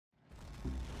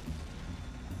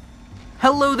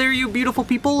Hello there, you beautiful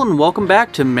people, and welcome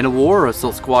back to Men of War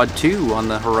Assault Squad 2 on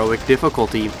the heroic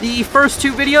difficulty. The first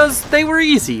two videos, they were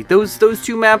easy. Those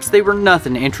two maps, they were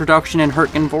nothing. Introduction and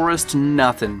Hurtgen Forest,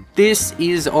 nothing. This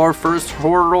is our first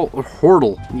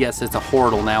hurdle. Yes, it's a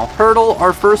hurdle now. Hurdle,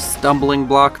 our first stumbling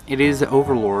block. It is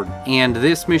Overlord. And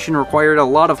this mission required a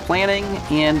lot of planning,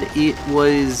 and it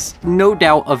was no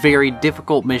doubt a very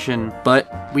difficult mission,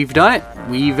 but we've done it.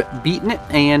 We've beaten it,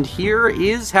 and here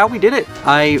is how we did it.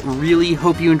 I really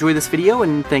hope you enjoy this video,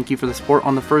 and thank you for the support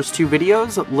on the first two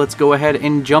videos. Let's go ahead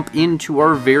and jump into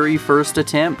our very first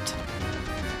attempt.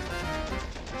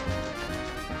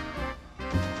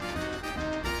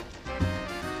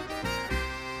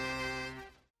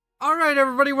 Alright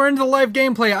everybody, we're into the live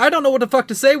gameplay. I don't know what the fuck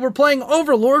to say. We're playing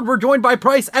Overlord. We're joined by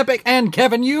Price, Epic, and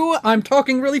Kevin Yu. I'm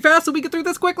talking really fast so we get through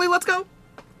this quickly. Let's go!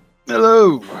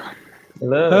 Hello!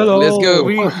 Hello. Let's go.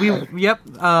 Yep,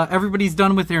 everybody's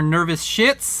done with their nervous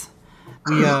shits.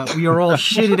 We are all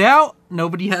shitted out.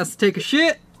 Nobody has to take a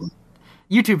shit.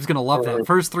 YouTube's gonna love that.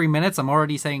 First 3 minutes, I'm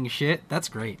already saying shit. That's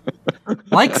great.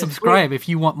 Like, subscribe if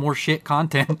you want more shit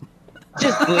content.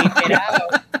 Just bleep it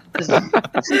out.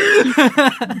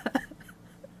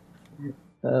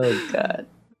 Oh god.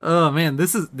 Oh man,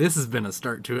 this has been a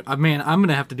start to it. Man, I'm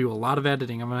gonna have to do a lot of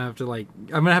editing. I'm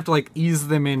gonna have to ease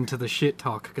them into the shit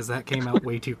talk because that came out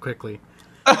way too quickly.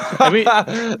 I mean,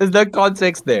 there's no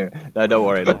context there. No, don't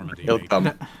worry. He'll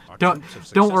come.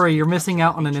 Don't worry. You're missing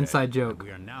out on an inside joke.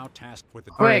 All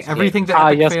right, everything that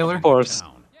Epic yes, Failure. of course.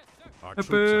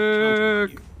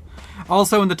 Epic.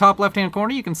 Also, in the top left-hand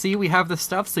corner, you can see we have this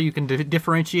stuff so you can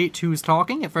differentiate who's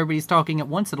talking. If everybody's talking at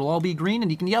once, it'll all be green, and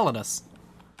you can yell at us.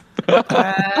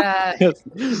 Yes.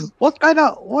 What kind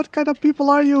of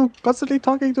people are you constantly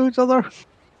talking to each other?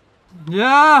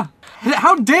 Yeah.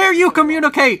 How dare you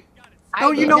communicate?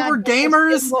 Don't you know we're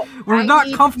gamers? We're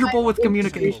not comfortable with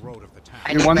communication.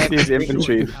 He wants these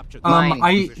infantry.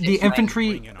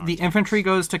 The infantry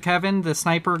goes to Kevin. The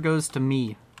sniper goes to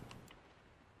me.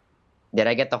 Did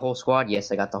I get the whole squad?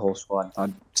 Yes, I got the whole squad.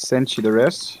 I'll send you the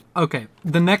rest. Okay.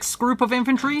 The next group of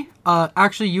infantry,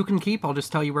 actually you can keep. I'll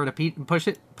just tell you where to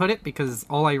put it because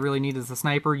all I really need is the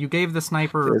sniper. You gave the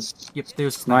sniper. Yep,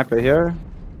 there's sniper here.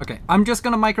 Okay, I'm just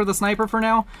gonna micro the sniper for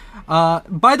now.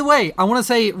 By the way, I want to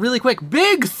say really quick,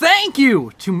 big thank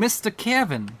you to Mr.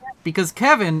 Kevin, because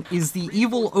Kevin is the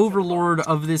evil overlord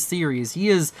of this series. He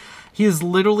has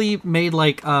literally made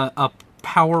like a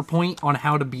PowerPoint on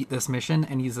how to beat this mission,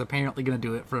 and he's apparently gonna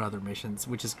do it for other missions,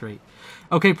 which is great.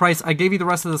 Okay, Price, I gave you the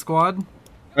rest of the squad.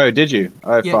 Oh, did you?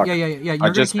 Oh, yeah, fuck. Yeah.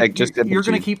 You're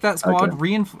gonna keep that squad, okay.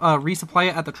 Resupply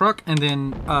it at the truck, and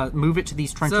then move it to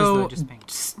these trenches.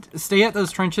 So, stay at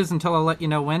those trenches until I let you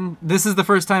know when. This is the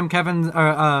first time Price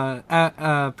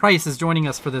is joining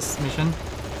us for this mission.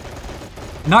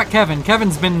 Not Kevin.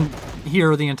 Kevin's been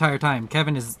here the entire time.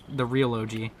 Kevin is the real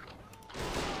OG.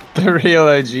 The real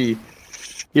OG.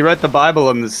 He wrote the Bible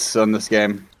on this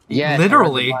game. Yeah,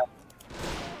 literally.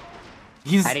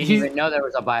 I didn't even know there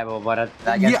was a Bible, but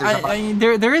I guess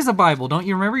there is a Bible. Don't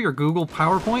you remember your Google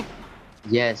PowerPoint?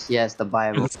 Yes, the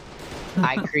Bible.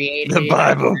 I created the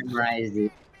Bible. And memorized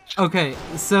it. Okay,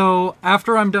 so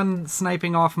after I'm done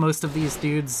sniping off most of these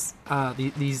dudes,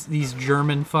 these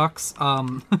German fucks,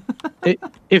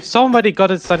 If somebody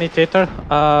got a sanitator,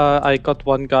 I got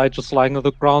one guy just lying on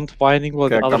the ground whining while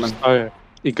the others are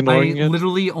ignoring it. I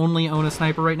literally only own a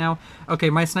sniper right now. Okay,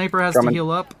 my sniper has to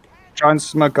heal up. Try and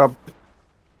smoke up.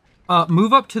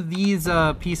 Move up to these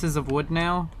pieces of wood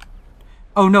now.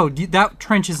 Oh no, that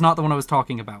trench is not the one I was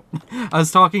talking about. I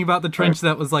was talking about the trench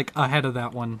that was like ahead of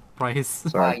that one, Bryce.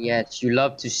 Yes, you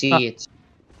love to see it.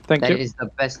 Thank you. That is the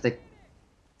best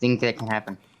thing that can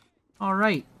happen. All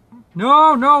right.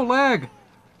 No, lag.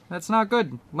 That's not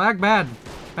good. Lag bad.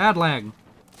 Bad lag.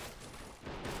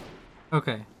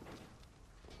 Okay.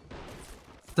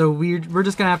 So we're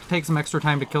just gonna have to take some extra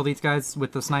time to kill these guys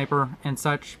with the sniper and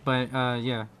such, but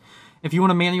yeah. If you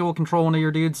want to manual control one of your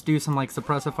dudes, do some like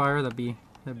suppressive fire. That'd be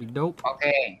dope.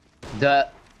 Okay.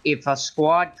 If a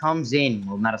squad comes in,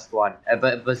 well, not a squad,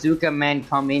 but bazooka men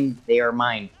come in, they are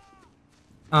mine.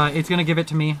 It's gonna give it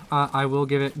to me. I will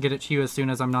get it to you as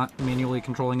soon as I'm not manually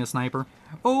controlling a sniper.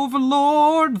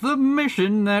 Overlord, the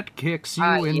mission that kicks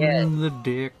you in the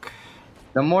dick.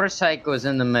 The motorcycle is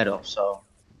in the middle, so.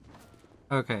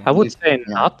 Okay. I would say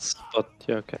nuts, but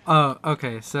yeah, okay.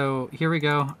 Okay, so here we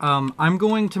go. I'm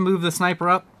going to move the sniper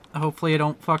up. Hopefully I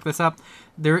don't fuck this up.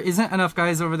 There isn't enough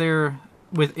guys over there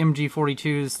with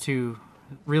MG42s to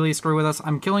really screw with us.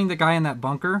 I'm killing the guy in that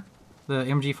bunker. The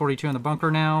MG42 in the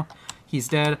bunker now. He's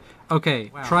dead.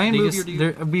 Okay, wow. Try and move your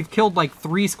dude. We've killed like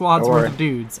 3 squads worth of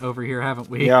dudes over here, haven't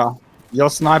we? Yeah. Your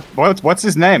snipe. What's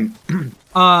his name?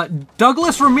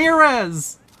 Douglas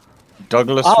Ramirez.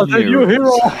 Douglas. Oh, the new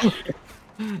hero.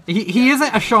 He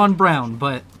isn't a Sean Brown,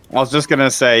 but I was just gonna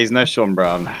say he's no Sean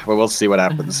Brown. Well, we'll see what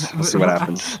happens. We'll see what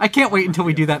happens. I can't wait until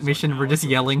we do that mission. We're just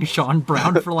yelling Sean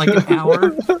Brown for like an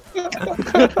hour.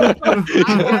 I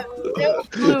have no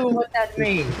clue what that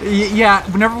means. Yeah,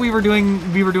 whenever we were doing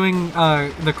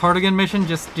the Cardigan mission,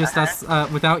 just us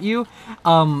without you,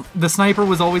 the sniper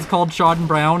was always called Sean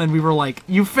Brown, and we were like,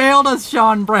 "You failed us,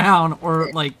 Sean Brown,"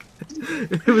 or like,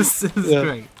 it was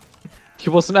great. He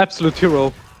was an absolute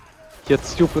hero, yet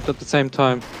stupid at the same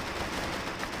time.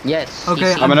 Yes.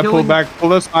 Okay, I'm gonna pull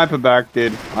the sniper back,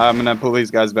 dude. I'm gonna pull these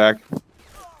guys back.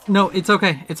 No, it's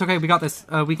okay. It's okay. We got this.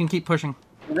 We can keep pushing.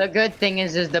 The good thing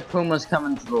is the Puma's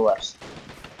coming through us.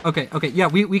 Okay, yeah,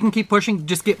 we can keep pushing.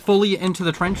 Just get fully into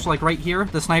the trench, like right here.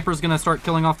 The sniper's gonna start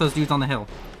killing off those dudes on the hill.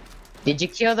 Did you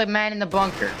kill the man in the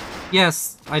bunker?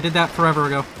 Yes, I did that forever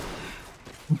ago.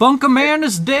 Bunker man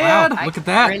is dead! Wow, Look at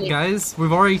that, really... guys.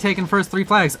 We've already taken first 3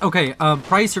 flags. Okay,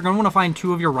 Price, you're gonna want to find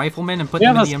 2 of your riflemen and put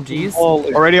them in the MGs.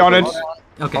 Already on it.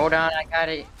 Okay. Hold on, I got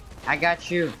it. I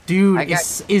got you. Dude,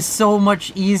 it's so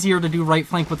much easier to do right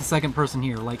flank with the second person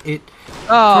here. Like, it...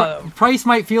 Price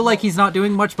might feel like he's not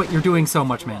doing much, but you're doing so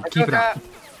much, man. Keep it up.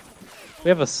 We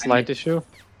have a slight issue.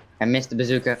 I missed the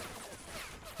bazooka.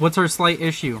 What's our slight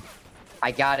issue?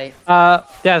 I got it. Yeah,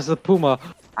 it's the Puma.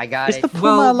 I got Is it. the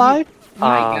Puma alive?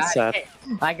 I got Sad. it.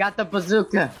 I got the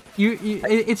bazooka.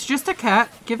 It's just a cat.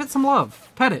 Give it some love.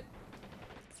 Pet it.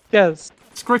 Yes.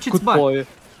 Scritch its Good butt. boy.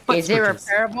 Butt Is it scritches.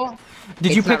 repairable?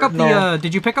 Did you It's pick not up the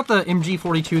Did you pick up the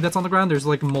MG42 that's on the ground? There's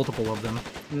like multiple of them.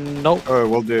 Nope. Oh,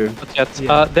 we'll do. Not yet.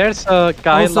 Yeah. There's a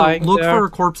guy Also, lying look there. for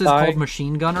corpses dying. called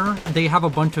Machine Gunner. They have a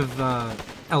bunch of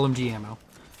LMG ammo.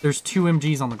 There's 2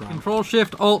 MGs on the ground. Control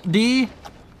Shift Alt D.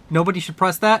 Nobody should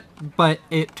press that, but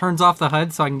it turns off the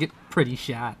HUD so I can get pretty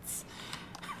shots.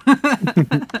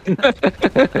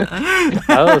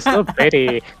 Oh, so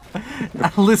pretty.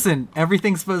 Listen,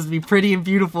 everything's supposed to be pretty and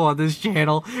beautiful on this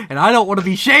channel, and I don't want to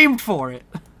be shamed for it.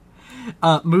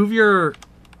 Move your...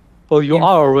 Well, you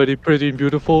are already pretty and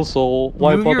beautiful, so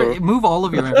why bother? Move all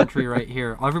of your infantry right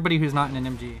here. Everybody who's not in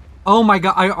an MG. Oh my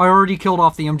god, I already killed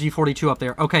off the MG42 up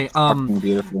there. Okay,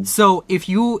 Beautiful. so if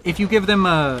you give them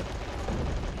a...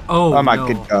 Oh my no.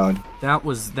 good god. That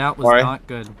was Sorry. not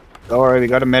good. Don't worry, we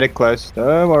got a medic close.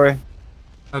 Don't worry.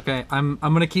 Okay, I'm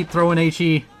gonna keep throwing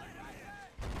HE.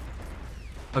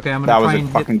 Okay, I'm gonna That try was a and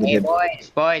fucking hit...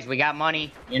 good. Boys, we got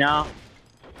money, you know?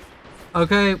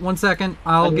 Okay, 1 second.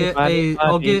 I'll get.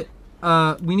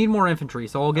 We need more infantry,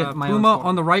 so I'll get my Puma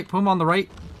on the right. Puma on the right.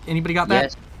 Anybody got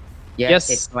that? Yes,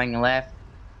 it's going left.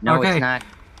 No, Okay. it's not.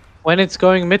 When it's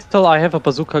going middle, I have a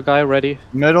bazooka guy ready.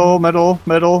 Middle.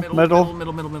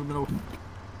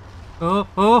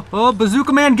 Oh,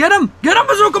 Bazooka Man, get him! Get him,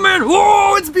 Bazooka Man!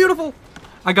 Oh, it's beautiful!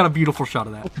 I got a beautiful shot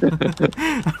of that.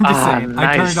 I'm just saying.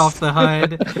 Nice. I turned off the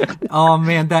HUD. Oh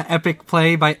man, that epic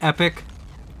play by Epic.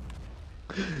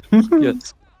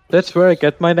 Yes. That's where I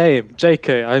get my name.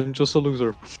 JK, I'm just a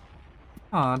loser.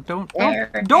 Aw, don't There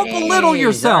belittle it is,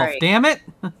 yourself, alright. damn it!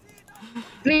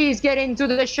 Please get into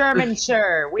the Sherman,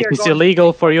 sir. We are It's going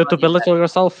illegal for you to money belittle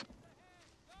yourself.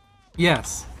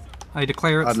 Yes, I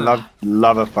declare it I'd so.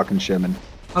 love a fucking Sherman.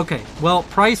 Okay, well,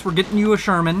 Price, we're getting you a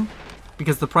Sherman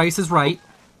because the price is right.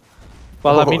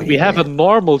 Well, I Oh, mean, we have a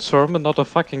normal Sherman, not a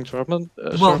fucking German.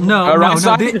 Well, Sherman. no. right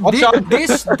side, watch out.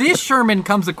 This Sherman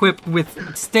comes equipped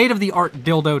with state-of-the-art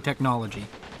dildo technology.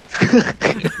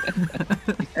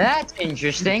 That's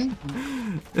interesting.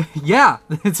 Yeah,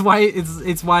 it's why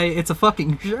it's a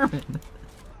fucking Sherman.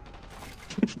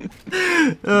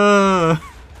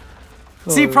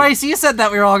 See, Price, you said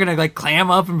that we were all gonna like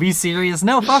clam up and be serious.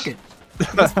 No, fuck it.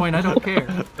 At this point, I don't care.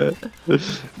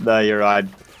 No, you're right.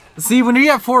 See, when we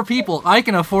have 4 people, I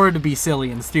can afford to be silly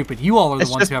and stupid. You all are the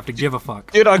It's ones just- who have to give a fuck.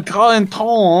 Dude, on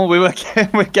Colinton,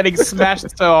 we're getting smashed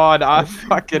so hard. I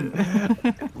fucking...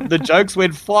 The jokes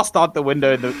went fast out the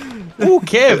window. Ooh,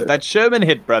 Kev, that Sherman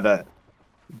hit, brother.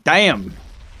 Damn.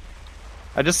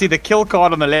 I just see the kill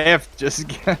card on the left. Just...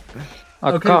 Okay,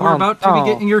 we're about to be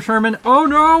getting your Sherman. Oh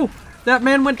no! That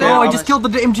man went down. Oh, I just killed the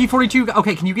MG42.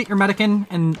 Okay, can you get your medic in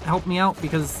and help me out?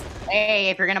 Because... Hey,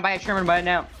 if you're gonna buy a Sherman, buy it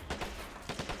now.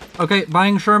 Okay,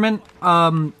 buying Sherman.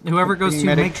 Whoever it goes to,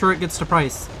 Medic. make sure it gets to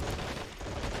Price.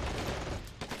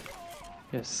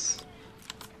 Yes.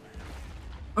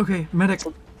 Okay, medic.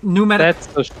 New medic. That's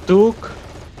the Duke.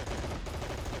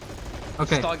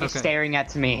 Okay, This dog is okay. staring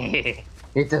at me.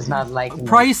 It does not like me.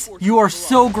 Price, you are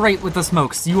so great with the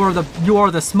smokes. You are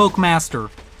the smoke master.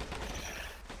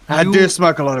 I do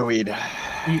smoke a lot of weed.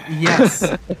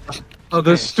 Yes.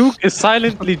 The Stook is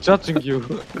silently judging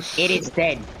you. It is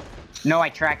dead. No, I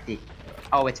tracked it.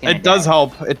 Oh, it's gonna It does die.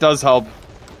 help. It does help.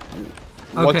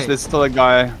 Watch, Okay. there's still a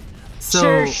guy.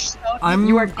 So Shush, I'm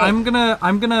you are dead. I'm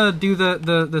gonna do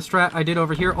the strat I did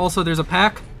over here. Also, there's a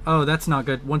pack. Oh, that's not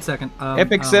good. 1 second.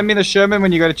 Epic, send me the Sherman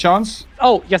when you get a chance.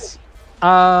 Oh, yes.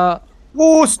 Oh,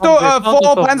 on the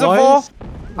four, Panzer voice.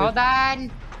 four. Hold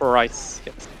on. Price.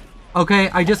 Yes. Okay,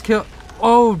 I just killed.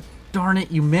 Oh, darn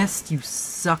it! You missed. You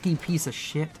sucky piece of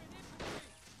shit.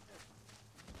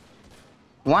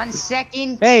 1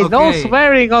 second. Hey, no Okay.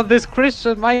 swearing on this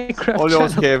Christian Minecraft All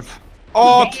yours, channel. Kev.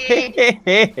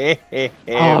 Okay.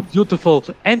 Oh, beautiful.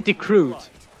 Anti-crude.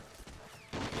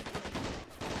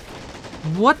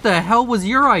 What the hell was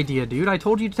your idea, dude? I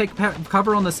told you to take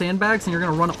cover on the sandbags, and you're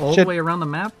gonna run all the Shit. way around the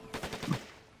map.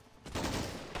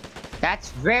 That's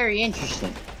very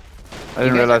interesting. I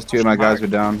didn't guys realize are 2 of my pushing guys hard. were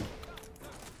down.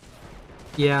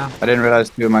 Yeah. I didn't realize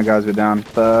 2 of my guys were down.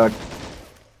 Fuck.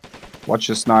 Watch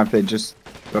your snipe, they just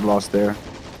got lost there.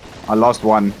 I lost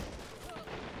 1.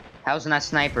 How's that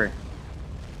sniper?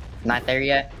 Not there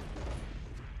yet?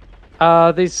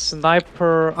 This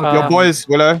sniper. Your boys,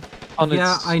 Willow. On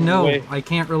Yeah, its I know. way. I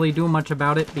can't really do much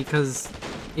about it because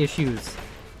issues.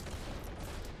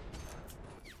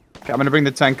 Okay, I'm gonna bring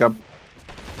the tank up.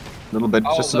 A little bit,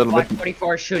 Oh, just a the little Flak bit.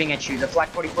 44 is shooting at you. The Flak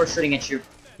 44 is shooting at you.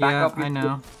 Back Yeah, up, you- I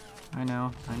know.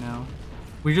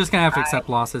 We're just gonna have to accept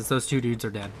losses. Those 2 dudes are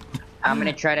dead. I'm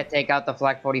gonna try to take out the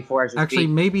Flak 44 as we Actually, speak.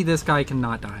 maybe this guy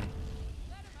cannot die.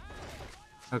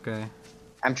 Okay.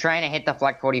 I'm trying to hit the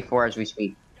Flak 44 as we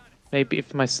speak. Maybe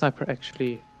if my sniper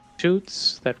actually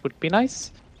shoots, that would be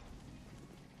nice.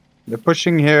 They're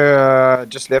pushing here,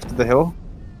 just left of the hill.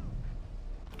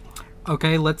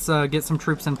 Okay, let's get some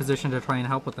troops in position to try and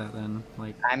help with that then.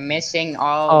 Like, I'm missing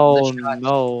all Oh the shots.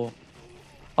 no.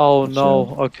 Oh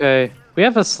no. Okay. We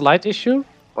have a slight issue.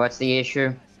 What's the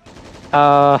issue?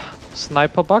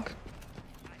 Sniper bug.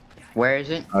 Where is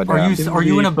it? Oh, are damn.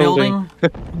 you in a building?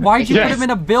 Why'd you put Yes. him in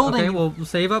a building? Okay, Okay, well,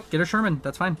 save up, get a Sherman.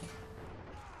 That's fine.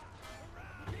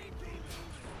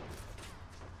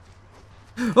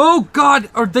 Oh God!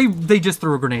 Or they just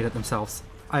threw a grenade at themselves.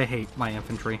 I hate my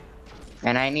infantry.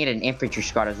 And I need an infantry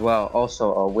squad as well.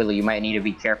 Also, Willow, you might need to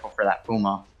be careful for that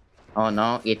Puma. Oh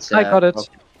no, it's. I got it. okay.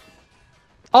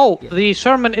 Oh, the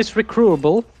Sherman is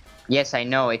recruitable. Yes, I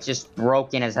know. It's just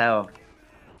broken as hell.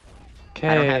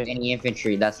 I don't have Okay. any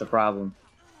infantry. That's the problem.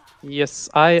 Yes,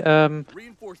 I am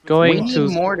We going need to.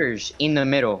 mortars in the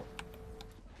middle.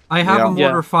 I have Yeah. a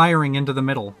mortar Yeah. firing into the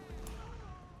middle.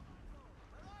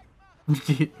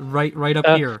 right up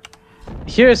here.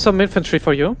 Here is some infantry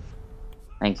for you.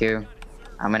 Thank you.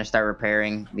 I'm gonna start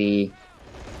repairing the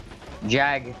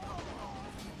Jag.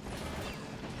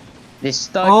 This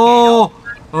stuck.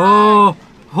 Oh,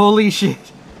 holy shit!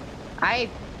 I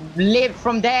lived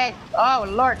from that. Oh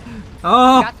Lord.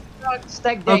 Oh, Got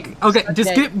stuck dead. okay, Stuck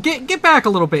just dead. get back a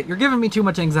little bit. You're giving me too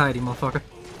much anxiety, motherfucker.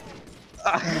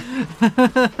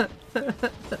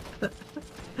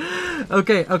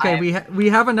 Okay, we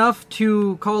have enough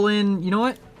to call in. You know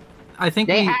what? I think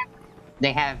They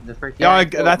have the first. Yeah,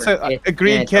 it's that's over.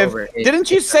 agreed, It's Kev. over. It's-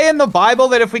 Didn't you say in the Bible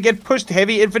that if we get pushed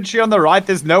heavy infantry on the right,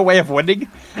 there's no way of winning?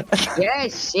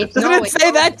 Yes, it's Doesn't no, it it's say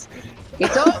over. that?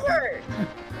 It's over.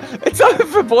 It's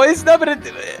over, boys. No, but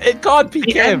it can't be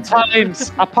The end Kev.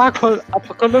 times.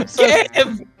 Apocalypse.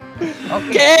 Kev!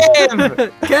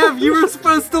 Kev! Kev, you were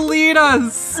supposed to lead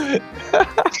us.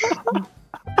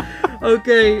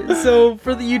 Okay, so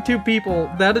for the YouTube people,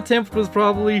 that attempt was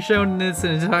probably shown in its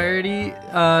entirety.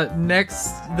 The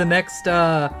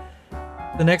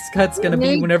next cut's gonna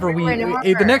be whenever we.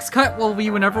 The next cut will be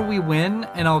whenever we win,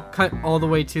 and I'll cut all the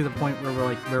way to the point where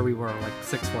we're where we were, like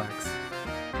Six Flags.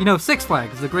 You know, Six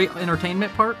Flags, the great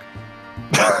entertainment park.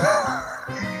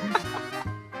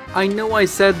 I know I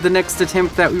said the next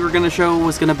attempt that we were gonna show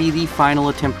was gonna be the final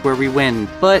attempt where we win,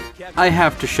 but I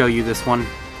have to show you this one.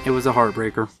 It was a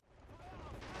heartbreaker.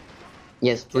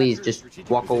 Yes, please, just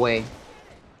walk away.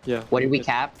 Yeah. What did we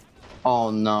cap? Oh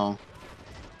no.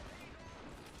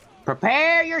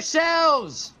 Prepare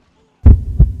yourselves!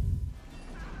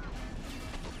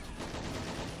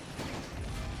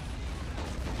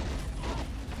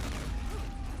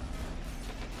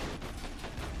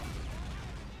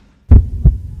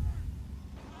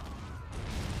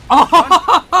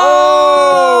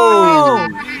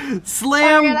 Oh!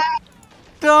 Slam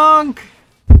dunk!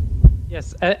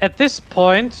 Yes. At this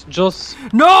point, just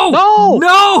No! No!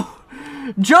 No!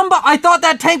 Jumbo! I thought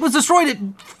that tank was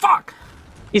destroyed. Fuck!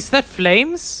 is that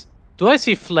flames? Do I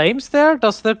see flames there?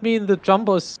 Does that mean the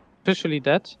Jumbo is officially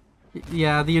dead?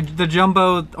 Yeah, the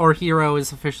Jumbo or hero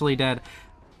is officially dead.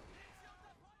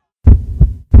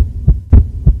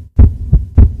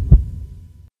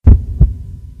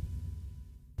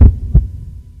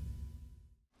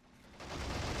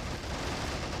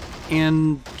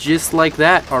 And just like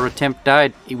that, our attempt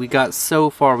died. We got so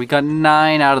far. We got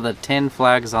 9 out of the 10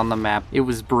 flags on the map. It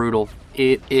was brutal.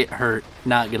 It hurt,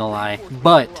 not gonna lie.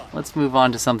 But let's move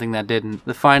on to something that didn't.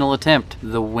 The final attempt,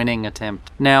 the winning attempt.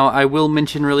 Now, I will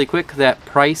mention really quick that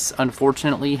Price,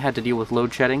 unfortunately, had to deal with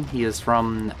load shedding. He is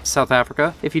from South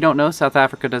Africa. If you don't know, South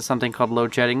Africa does something called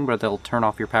load shedding, where they'll turn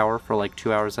off your power for like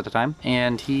 2 hours at a time.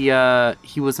 And he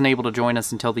wasn't able to join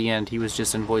us until the end. He was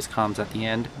just in voice comms at the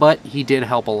end. But he did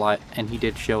help a lot, and he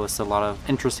did show us a lot of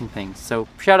interesting things. So,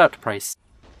 shout out to Price.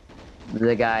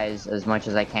 The guys, as much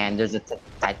as I can. There's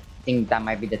I think that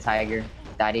might be the Tiger.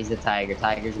 That is the Tiger.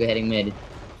 Tiger's heading mid.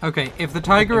 Okay, if the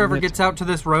Tiger ever gets out to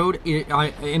this road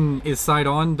and is side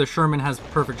on, the Sherman has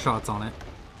perfect shots on it.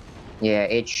 Yeah,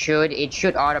 it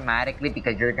should automatically,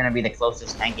 because you're gonna be the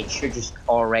closest tank. It should just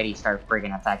already start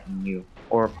friggin' attacking you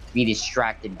or be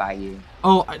distracted by you.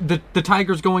 Oh, the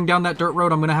Tiger's going down that dirt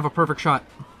road. I'm gonna have a perfect shot.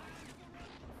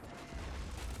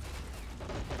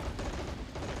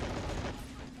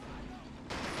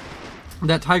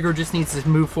 That Tiger just needs to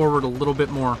move forward a little bit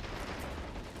more.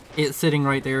 It sitting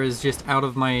right there is just out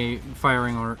of my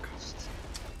firing arc.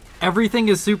 Everything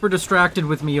is super distracted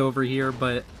with me over here,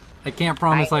 but I can't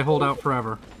promise I hold out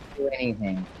forever. Do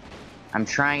anything. I'm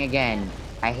trying again.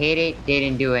 I hit it,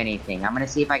 didn't do anything. I'm gonna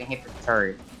see if I can hit the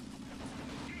turret.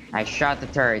 I shot the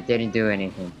turret, didn't do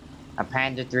anything. A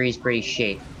Panther 3 is pretty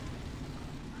shit.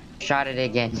 Shot it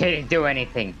again, didn't do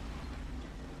anything.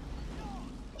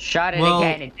 Shot it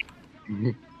again.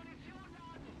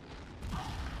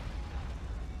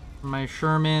 My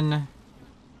Sherman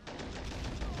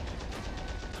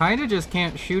kinda just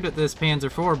can't shoot at this Panzer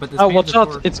IV, but this Panzer watch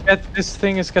out! IV... This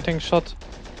thing is getting shot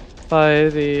by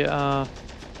the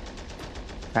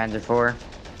Panzer 4.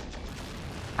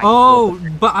 Oh,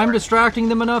 but I'm distracting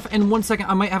them enough. In 1 second,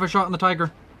 I might have a shot on the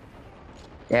Tiger.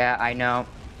 Yeah, I know.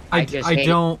 I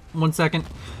don't. 1 second.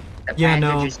 Yeah,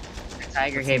 no. The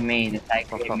Tiger hit me. The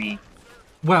Tiger hit me.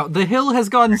 Wow, the hill has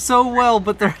gone so well,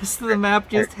 but the rest of the map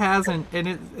just hasn't,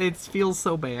 and it feels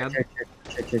so bad.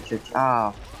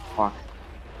 Oh, fuck.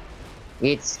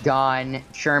 It's gone.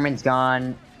 Sherman's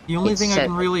gone. The only thing I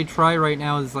can really try right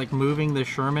now is like moving the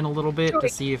Sherman a little bit to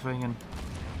see if I can...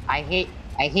 I hit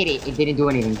it. It didn't do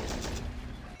anything.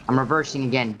 I'm reversing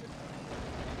again.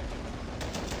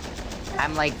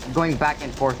 I'm like going back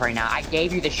and forth right now. I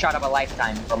gave you the shot of a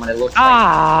lifetime from what it looks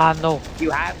like. No.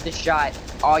 You have the shot.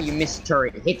 Oh, you missed the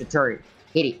turret. Hit the turret.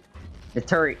 Hit it. The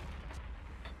turret.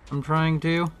 I'm trying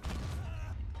to.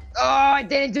 Oh, it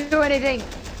didn't do anything.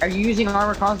 Are you using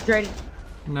armor concentrated?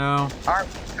 No.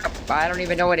 I don't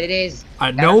even know what it is.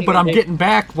 I know, but I'm getting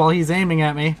back while he's aiming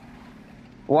at me.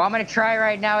 Well, I'm gonna try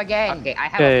right now again. Okay, I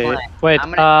have a plan. Wait,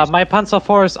 my Panzer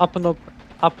IV is up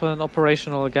and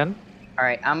operational again.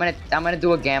 Alright, I'm gonna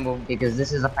do a gamble because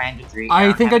this is a Panther 3.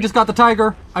 I think I just got the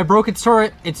Tiger. I broke its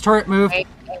turret. Its turret moved.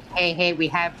 Hey, we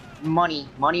have money.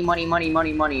 Money. Run it,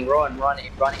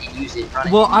 and use it.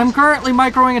 Well, I'm currently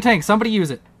microing a tank. Somebody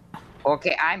use it.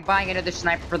 Okay, I'm buying another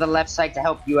sniper for the left side to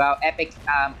help you out. Epic,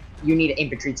 you need an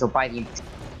infantry, so buy the infantry.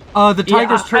 The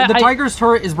Tiger's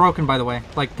turret is broken, by the way,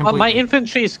 like completely. My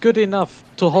infantry is good enough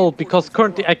to hold because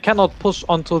currently I cannot push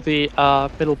onto the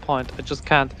middle point. I just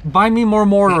can't. Buy me more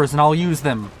mortars and I'll use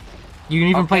them. You can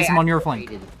even place them on your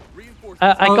flank.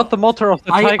 I got the motor of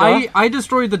the Tiger. I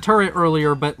destroyed the turret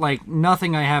earlier, but like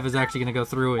nothing I have is actually gonna go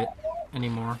through it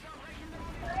anymore.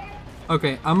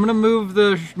 Okay, I'm gonna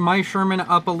move my Sherman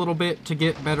up a little bit to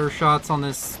get better shots on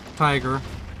this Tiger,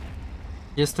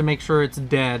 just to make sure it's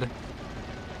dead.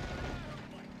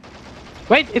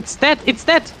 Wait, it's dead! It's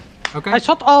dead! Okay. I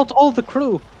shot out all the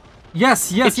crew.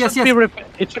 Yes. It should be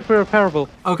repairable.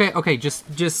 Okay.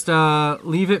 Just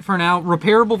leave it for now.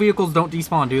 Repairable vehicles don't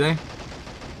despawn, do they?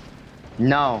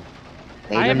 No.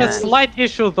 I have a slight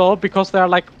issue though because there are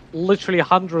like literally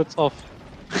hundreds of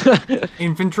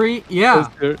infantry. Yeah.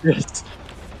 Yes.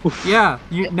 Yeah.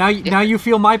 Now you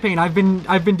feel my pain. I've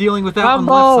been dealing with that on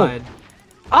the left side.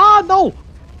 Ah no!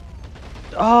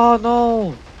 Oh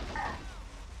no!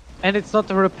 And it's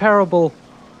not a repairable.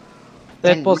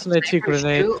 That was an AT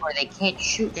grenade. Or they can't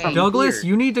shoot from Douglas,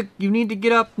 here. you need to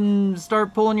get up and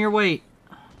start pulling your weight.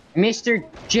 Mr.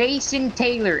 Jason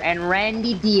Taylor and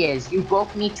Randy Diaz, you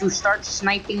both need to start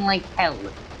sniping like hell.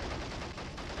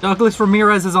 Douglas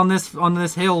Ramirez is on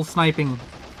this hill sniping.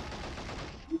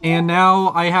 And now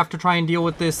I have to try and deal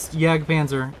with this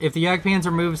Jagdpanzer. If the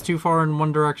Jagdpanzer moves too far in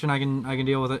one direction, I can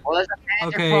deal with it. Well, there's a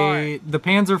Panzer okay, IV. the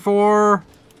Panzer IV.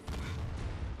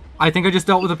 I think I just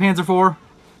dealt with the Panzer IV.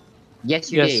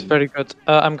 Yes, you did. Yes, very good.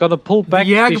 I'm gonna pull back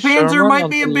the the Jagdpanzer might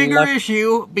be a bigger left.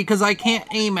 issue because I can't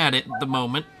aim at it at the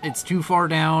moment. It's too far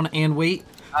down and wait.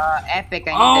 Epic.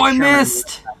 I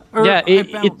missed!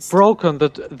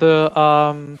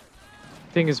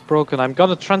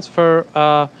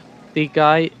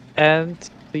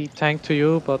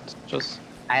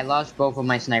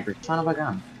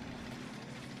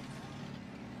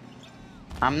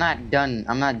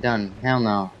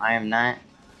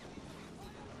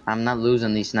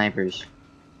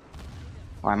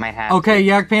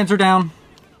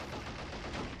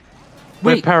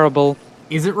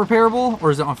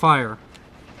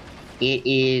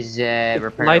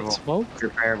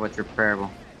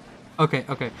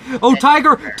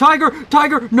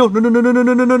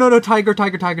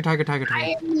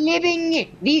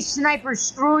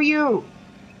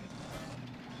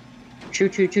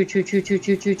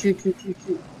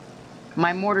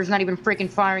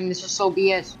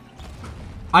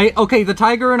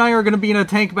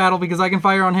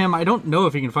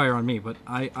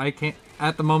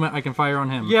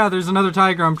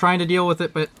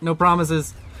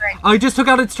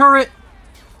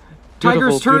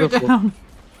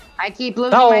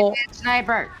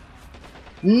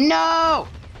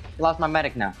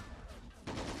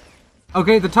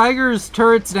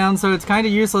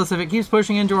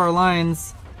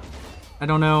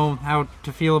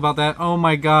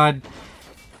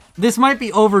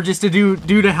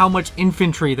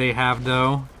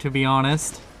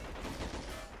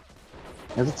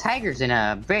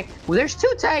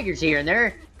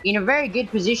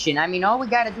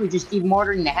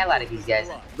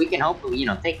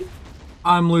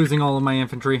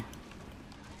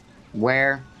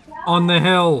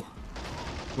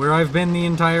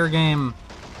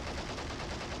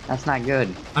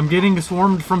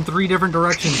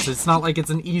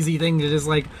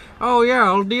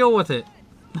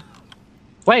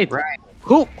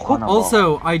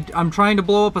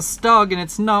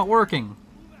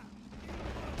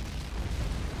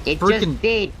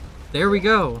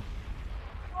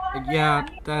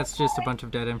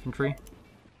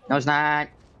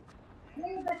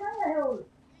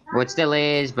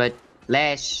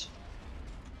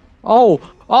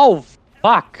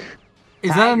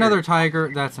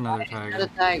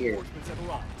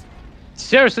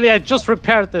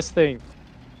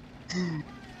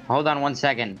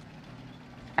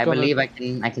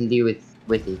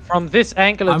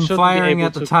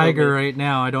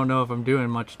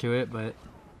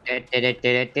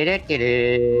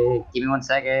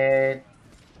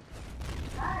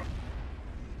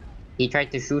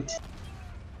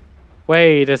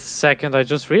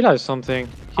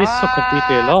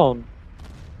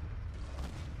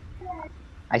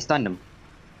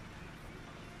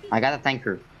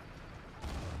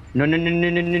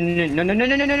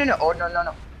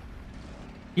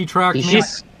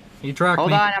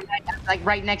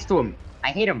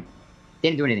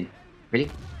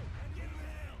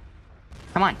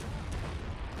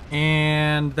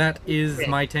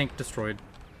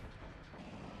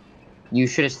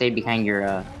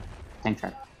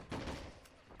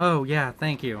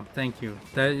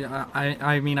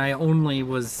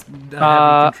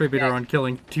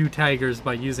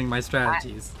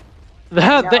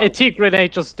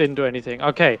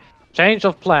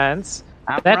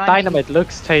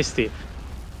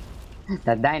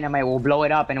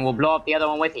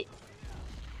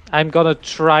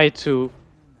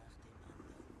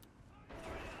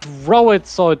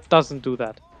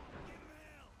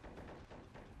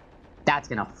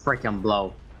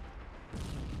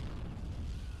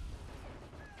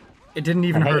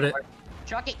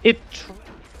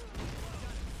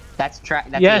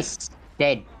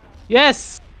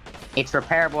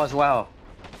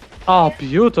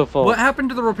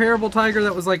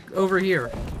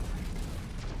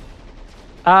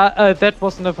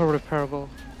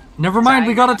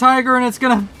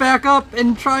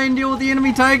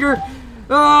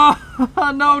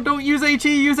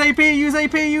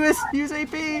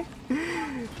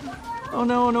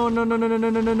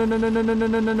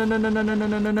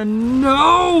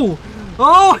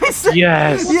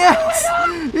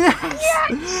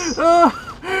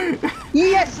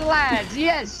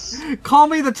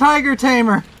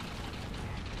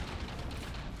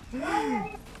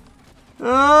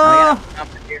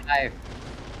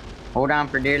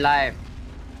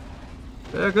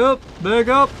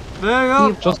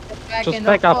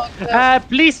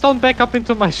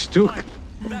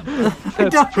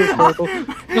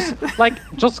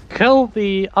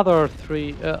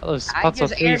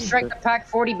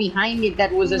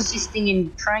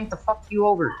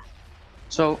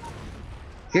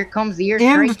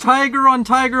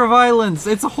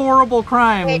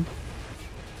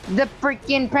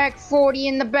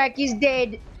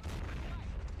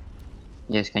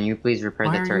 Yes, can you please repair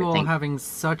Why the are turret? you all Thank having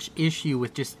such issue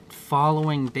with just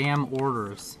following damn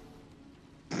orders?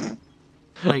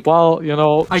 Like, Well, you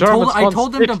know, I Germans once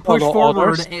told them did to push follow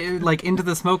forward, orders. like into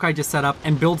the smoke I just set up,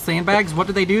 and build sandbags. What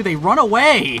do? They run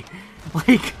away.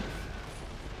 Like,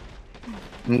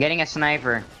 I'm getting a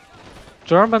sniper.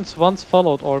 Germans once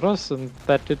followed orders, and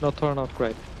that did not turn out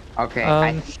great. Okay,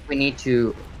 I think we need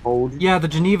to hold. yeah, the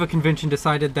Geneva Convention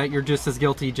decided that you're just as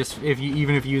guilty, just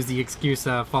even if you use the excuse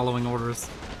following orders.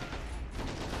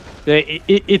 Yeah,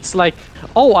 it's like,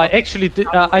 oh, I actually did.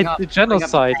 I did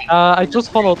genocide. I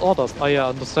just followed orders. Oh yeah,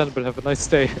 understandable. Have a nice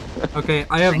day. Okay,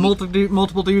 I have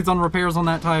multiple dudes on repairs on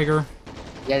that Tiger.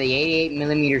 Yeah, the 88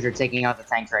 millimeters are taking out the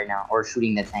tanks right now, or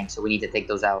shooting the tanks, so we need to take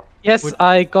those out. Yes,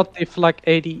 I got the Flak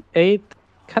 88.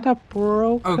 Kinda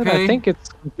broke. Okay. I think it's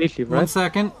completely right. 1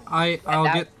 second, I'll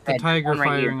get the Tiger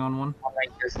firing on one.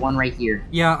 There's one right here.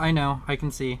 Yeah, I know, I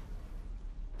can see.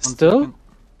 1 Still? second.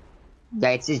 Yeah,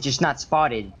 it's just not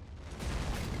spotted.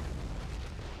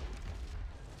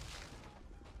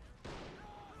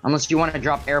 Unless you want to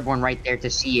drop airborne right there to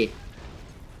see it.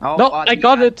 Oh, No, I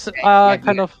got it.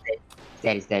 Kind of.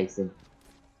 It's dead.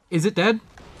 Is it dead?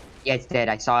 Yeah, it's dead.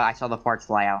 I saw the parts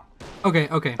fly out. Okay.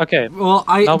 Okay. Well,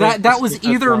 Now that was just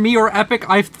either drop. me or Epic.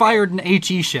 I fired an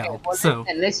HE shell, so.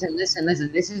 Listen. This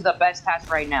is the best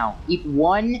task right now. We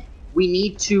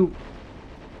need to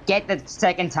get the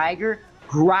second Tiger,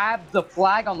 grab the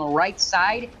flag on the right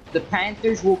side. The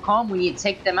Panthers will come. We need to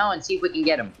take them out and see if we can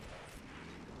get them.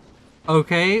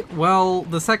 Okay, well,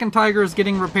 the second Tiger is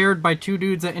getting repaired by 2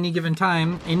 dudes at any given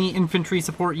time. Any infantry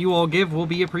support you all give will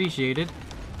be appreciated.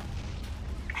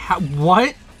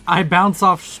 What? I bounce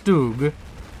off Stug?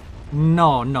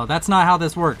 No, that's not how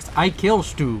this works. I kill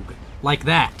Stug. Like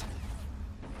that.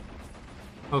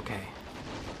 Okay.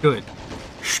 Good.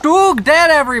 Stug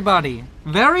dead, everybody!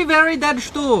 Very, very dead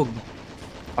Stug.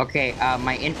 Okay,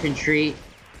 my infantry...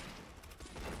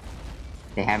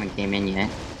 They haven't came in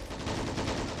yet.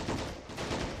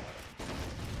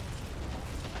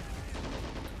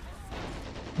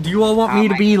 Do you all want me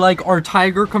to be like our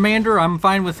Tiger commander? I'm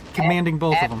fine with commanding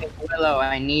both of them. Willow,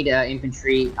 I need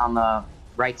infantry on the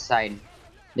right side.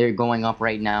 They're going up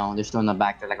right now. They're still in the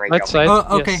back. They're like right side. Oh,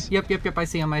 okay. Yes. Yep. I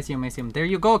see him. There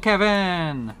you go,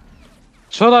 Kevin.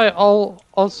 Should I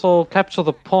also capture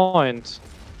the point?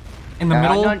 In the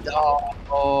middle.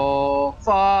 Oh,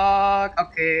 fuck.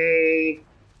 Okay.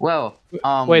 Well,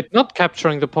 Wait, not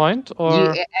capturing the point,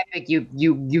 or? Epic,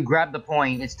 you grab the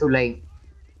point. It's too late.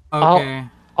 Okay.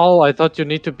 Oh, I thought you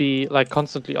need to be like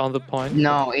constantly on the point.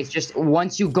 No, it's just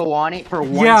once you go on it for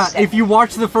 1 Yeah, second. if you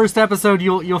watch the first episode,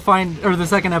 you'll find, or the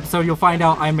second episode, you'll find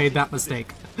out I made that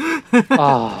mistake.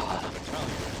 Ah.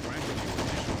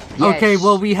 Yes. Okay,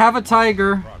 well, we have a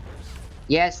Tiger.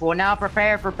 Yes, we'll now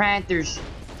prepare for Panthers.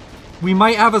 We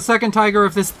might have a second Tiger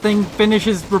if this thing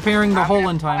finishes repairing the hull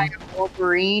in time.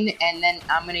 Wolverine, and then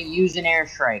I'm gonna use an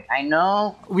airstrike. I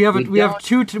know We have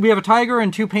a Tiger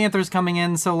and 2 Panthers coming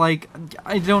in, so like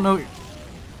I don't know.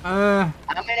 I'm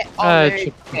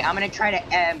gonna try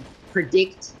to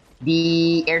predict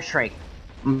the airstrike.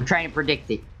 I'm trying to predict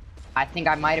it. I think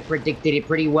I might have predicted it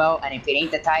pretty well, and if it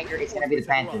ain't the Tiger, it's gonna be the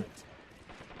Panther.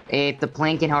 If the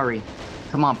plane can hurry,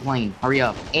 come on, plane, hurry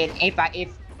up. And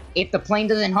if the plane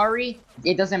doesn't hurry,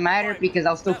 it doesn't matter because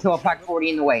I'll still kill a Pac 40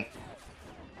 in the way.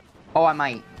 Oh, I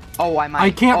might. I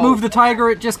can't move the Tiger.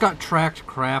 It just got tracked.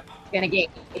 Crap.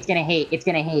 It's gonna hit.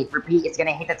 Repeat, it's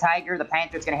gonna hit the Tiger. The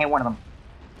Panther, it's gonna hit one of them.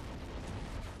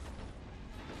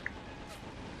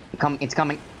 It's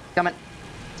coming.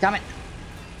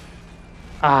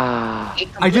 Ah.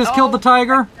 I just killed the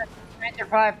Tiger.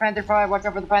 Panther 5, watch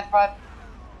out for the Panther 5.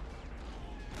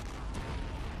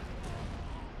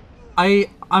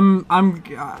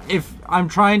 I'm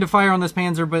trying to fire on this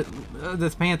Panther, but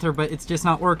it's just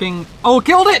not working. Oh,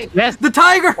 killed it! Yes. The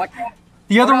Tiger! Watch out.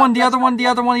 The other one.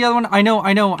 I know.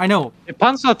 The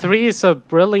Panzer 3 is a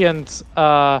brilliant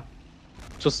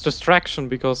just distraction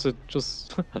because it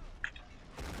just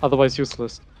otherwise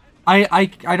useless.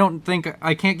 I don't think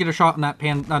I can't get a shot on that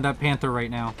Panther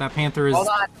right now. That Panther is. Hold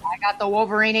on, I got the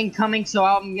Wolverine incoming, so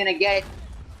I'm gonna get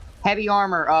heavy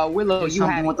armor. Willow, you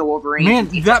have with the Wolverine. Man,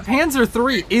 that Panzer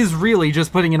 3 is really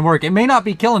just putting in work. It may not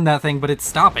be killing that thing, but it's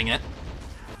stopping it.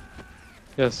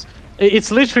 Yes,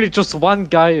 it's literally just one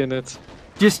guy in it.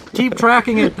 Just keep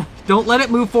tracking it. Don't let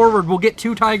it move forward. We'll get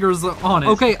 2 Tigers on it.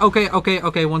 Okay.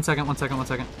 1 second. 1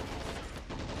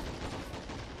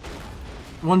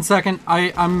 second.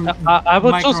 I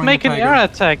would just make an air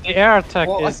attack. The air attack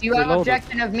is if you have reloaded.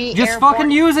 objection of me, Just airborne, fucking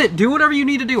use it. Do whatever you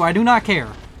need to do. I do not care.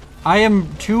 I am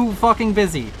too fucking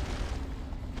busy.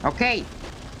 Okay.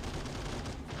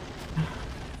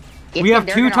 We have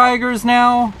 2 tigers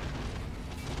now.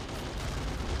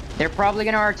 They're probably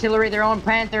gonna artillery their own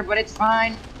panther, but it's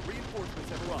fine.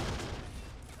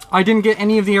 I didn't get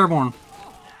any of the airborne.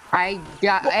 I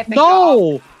got Epic.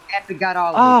 No! Epic got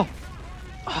all of it.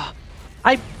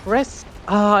 I pressed.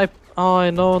 I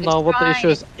know It's now what the fine, issue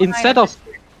is. it's fine, Instead of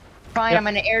fine, Yeah. I'm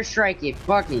gonna airstrike it.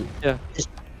 Fuck it. yeah,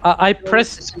 I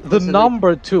pressed the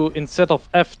number 2 instead of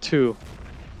F2.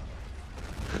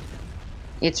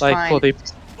 It's Like fine. for the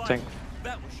tank.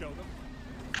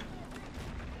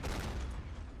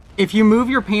 If you move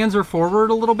your Panzer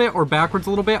forward a little bit or backwards a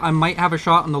little bit, I might have a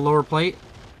shot on the lower plate.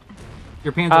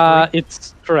 Your Panzer 3?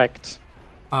 It's correct.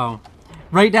 Oh.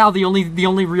 Right now, the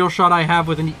only real shot I have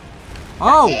with an...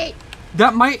 Oh!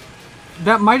 That might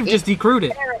have just decrewed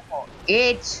it. Repairable.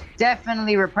 It's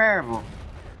definitely repairable.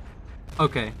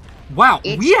 Okay. Wow,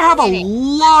 It's we have a in it.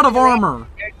 lot of armor.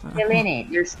 They're still in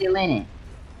it. They're still in it.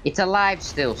 It's alive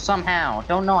still, somehow.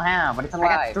 Don't know how, but it's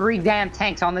alive. I got 3 damn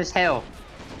tanks on this hill.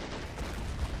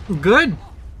 Good.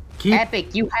 Keep...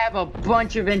 Epic, you have a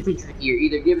bunch of infantry here.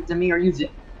 Either give it to me or use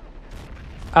it.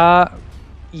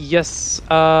 Yes.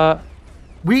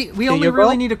 We only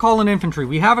really need to call in infantry.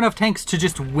 We have enough tanks to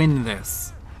just win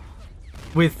this.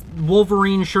 With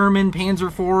Wolverine, Sherman,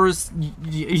 Panzer IVs,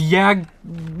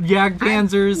 Jag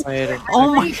Panzers.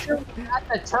 Oh my! Sure we got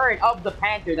the turret of the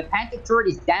Panther. The Panther turret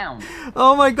is down.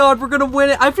 Oh my God, we're gonna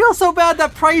win it! I feel so bad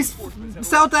that Price,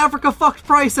 South Africa fucked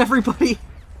Price. Everybody.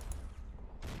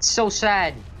 So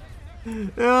sad.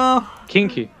 Oh,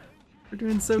 Kinky. we're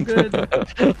doing so good.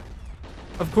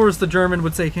 Of course, the German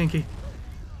would say kinky.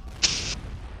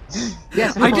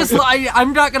 Yes,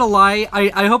 I'm not gonna lie.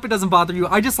 I hope it doesn't bother you.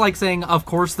 I just like saying, of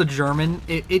course, the German.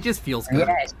 It just feels good.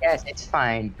 Yes, it's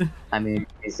fine. I mean,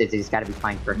 it's got to be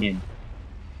fine for him.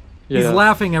 He's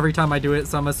laughing every time I do it,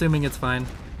 so I'm assuming it's fine.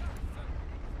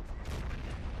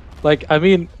 Like, I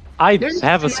mean, I There's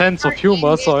have a a sense of sniper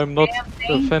humor, in so this I'm not damn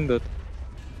thing. offended.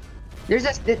 There's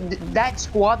that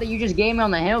squad that you just gave me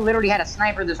on the hill literally had a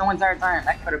sniper this whole entire time.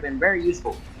 That could have been very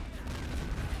useful.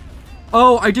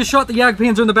 Oh, I just shot the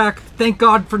Jagdpanzer in the back. Thank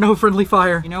God for no friendly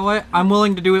fire. You know what? I'm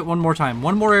willing to do it one more time.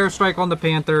 One more airstrike on the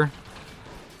Panther.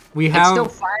 We have...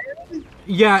 It's still firing?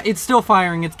 Yeah, it's still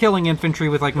firing. It's killing infantry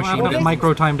with, like, machine gun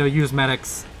micro time to use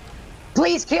medics.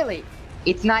 Please kill it.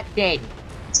 It's not dead.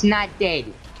 It's not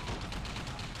dead.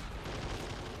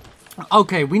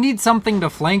 Okay, we need something to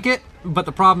flank it, but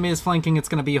the problem is flanking it's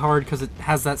gonna be hard because it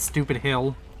has that stupid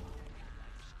hill.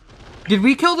 Did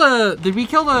we kill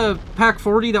the Pack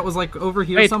 40 that was like over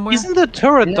here somewhere? Isn't the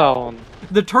turret down?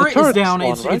 The turret is down.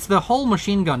 Down, right? It's the whole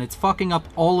machine gun. It's fucking up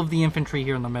all of the infantry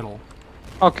here in the middle.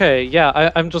 Okay,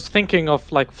 yeah, I'm just thinking of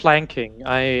like flanking.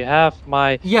 I have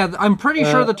my... Yeah, I'm pretty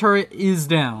sure the turret is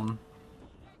down.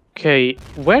 Okay,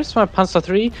 where's my Panzer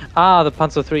 3? Ah, the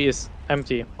Panzer 3 is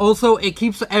empty. Also, it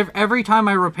keeps every time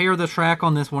I repair the track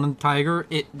on this one Tiger,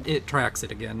 it tracks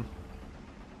it again.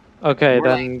 Okay,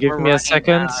 then give me a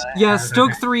second. Yeah,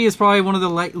 Stug 3 is probably one of the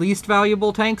least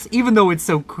valuable tanks, even though it's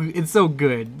so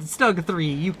good. Stug 3,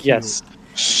 you cute. Yes.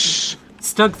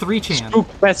 Stug 3-chan.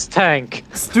 Stug best tank.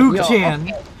 Stug-chan.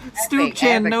 Yo, okay.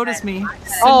 Stug-chan, Epic, notice me.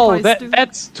 Oh, Senpai Stug.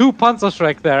 that's 2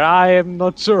 Panzerschreck there. I am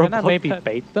not sure. Can I maybe that.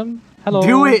 bait them? Hello.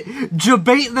 Do it!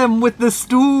 Jabate them with the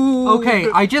stew! Okay,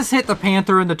 I just hit the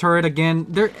Panther in the turret again.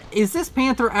 Is this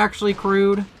Panther actually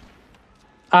crewed?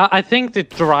 I think the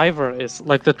driver is,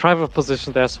 like the driver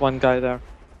position, there's one guy there.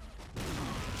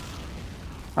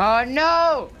 Oh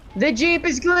no! The Jeep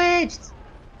is glitched!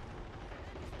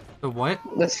 The what?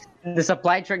 The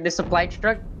supply truck,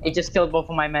 it just killed both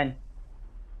of my men.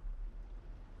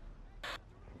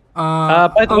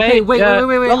 By the okay, way, wait.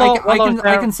 Willow,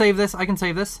 I can save this. I can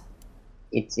save this.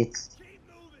 It's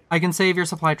I can save your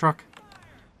supply truck.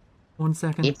 1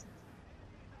 second.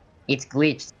 It's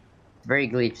glitched. Very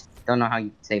glitched. Don't know how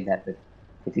you save that, but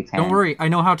if you can. Don't worry, I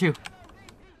know how to.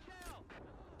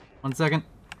 1 second.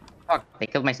 Fuck, they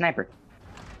killed my sniper.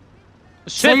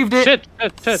 Saved it.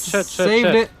 Shit.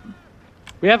 Saved it.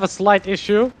 We have a slight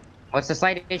issue. What's the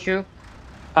slight issue?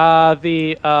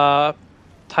 The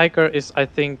Tiger is, I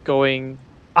think, going...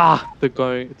 the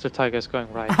Tiger is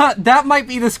going right. That might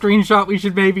be the screenshot we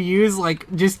should maybe use, like,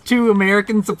 just 2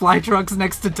 American supply trucks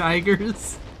next to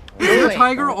Tigers. Is the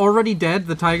Tiger already dead?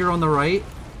 The Tiger on the right?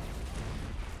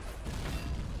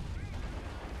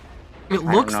 It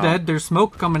looks dead. There's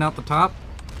smoke coming out the top.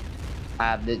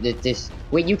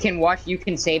 Wait, you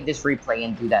can save this replay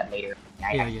and do that later.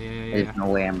 Yeah. There's no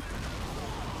way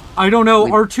I don't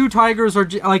know. Our 2 Tigers are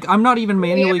like, I'm not even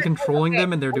manually controlling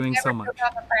them, and they're doing so much.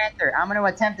 I'm gonna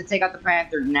attempt to take out the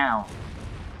Panther now.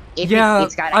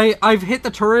 I've hit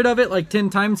the turret of it like 10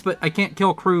 times, but I can't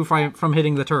kill crew from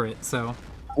hitting the turret. So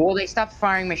Well, they stopped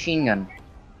firing machine gun.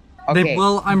 Okay.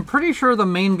 Well, I'm pretty sure the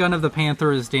main gun of the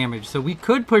Panther is damaged, so we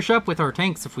could push up with our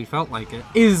tanks if we felt like it.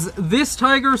 Is this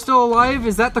Tiger still alive?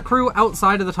 Is that the crew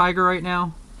outside of the Tiger right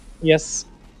now? Yes.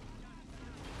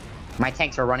 My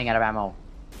tanks are running out of ammo.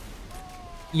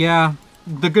 Yeah.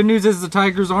 The good news is the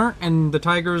Tigers aren't, and the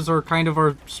Tigers are kind of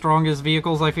our strongest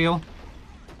vehicles, I feel.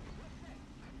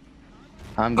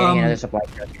 I'm getting another supply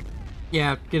truck.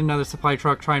 Yeah, get another supply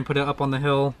truck, try and put it up on the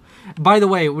hill. By the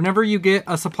way, whenever you get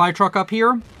a supply truck up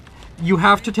here, you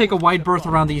have to take a wide berth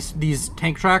around these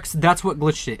tank tracks. That's what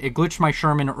glitched it. It glitched my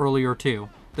Sherman earlier, too.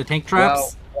 The tank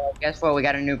traps. Well, guess what? We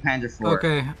got a new Panzer IV.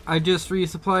 Okay, I just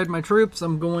resupplied my troops.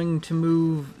 I'm going to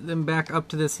move them back up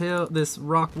to this hill, this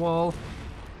rock wall.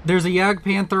 There's a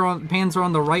Panzer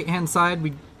on the right-hand side.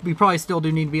 We probably still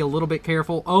do need to be a little bit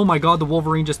careful. Oh my god, the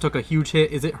Wolverine just took a huge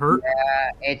hit. Is it hurt?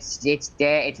 Yeah, it's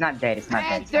dead. It's not dead. It's not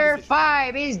dead. Panzer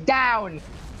 5 is down.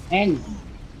 And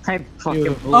I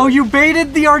fucking blew Oh, it. you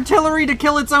baited the artillery to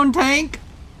kill its own tank?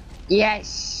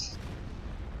 Yes.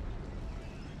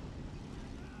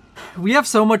 We have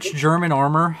so much German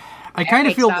armor. I kind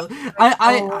of feel...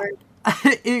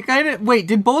 It kind of... Wait,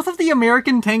 did both of the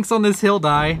American tanks on this hill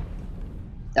die?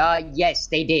 Yes,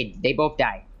 they did. They both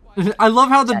died. I love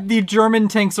how the German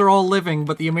tanks are all living,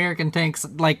 but the American tanks,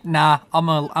 like, nah, I'm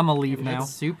a leave now.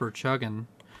 It's super chugging.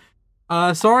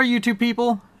 Sorry, you two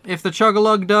people. If the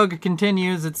chug-a-lug-dug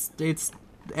continues, it's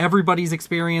everybody's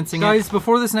experiencing it. Guys,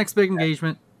 before this next big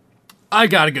engagement, I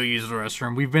gotta go use the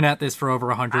restroom. We've been at this for over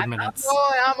 100 minutes.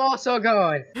 I'm also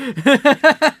going.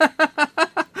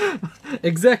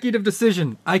 Executive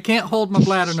decision. I can't hold my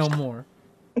bladder no more.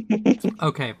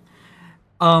 Okay.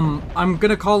 I'm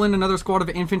gonna call in another squad of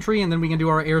infantry, and then we can do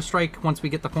our airstrike once we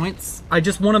get the points. I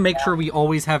just want to make sure we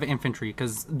always have infantry,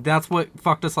 because that's what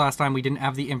fucked us last time. We didn't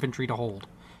have the infantry to hold.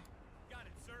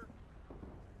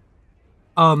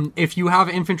 If you have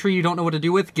infantry you don't know what to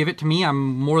do with, give it to me.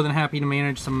 I'm more than happy to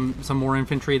manage some more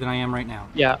infantry than I am right now.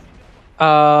 Yeah.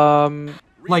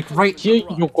 Like right here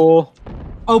you go.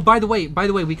 Oh, by the way,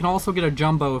 we can also get a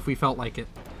jumbo if we felt like it.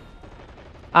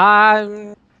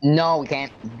 No, we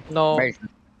can't. No.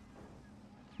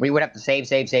 We would have to save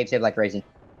like crazy.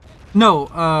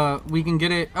 No, we can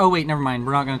get it. Oh wait, never mind.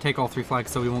 We're not gonna take all 3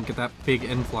 flags, so we won't get that big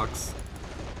influx.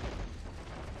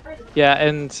 Yeah,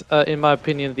 and in my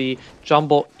opinion, the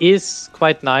jumbo is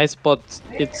quite nice, but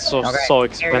it's so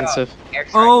expensive.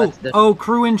 Oh,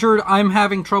 crew injured. I'm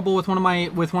having trouble with one of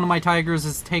my Tigers.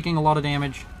 Is taking a lot of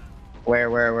damage. Where?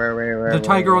 The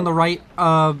Tiger on the right.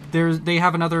 They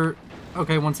have another.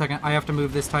 Okay, 1 second. I have to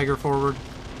move this Tiger forward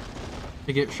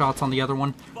to get shots on the other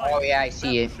one. Oh yeah, I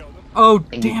see it. Oh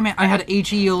damn it! I had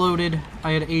HE loaded.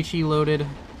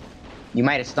 You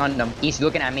might have stunned him. He's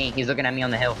looking at me. He's looking at me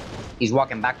on the hill. He's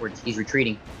walking backwards. He's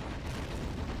retreating.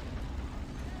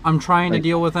 I'm trying to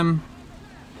deal with him.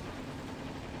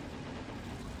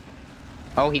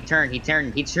 Oh, he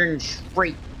turned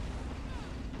straight.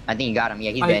 I think you got him.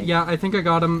 Yeah, he's dead. Yeah, I think I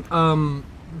got him.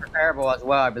 Repairable as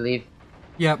well, I believe.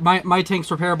 Yeah, my tank's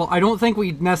repairable. I don't think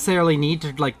we necessarily need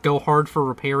to like go hard for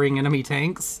repairing enemy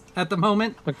tanks at the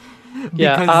moment.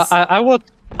 Yeah, I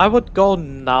would go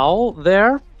now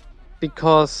there,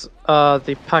 because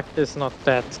the pact is not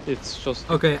dead. It's just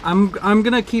okay. I'm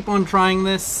gonna keep on trying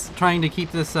to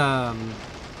keep this. That's.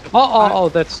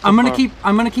 I'm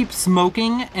gonna keep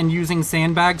smoking and using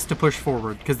sandbags to push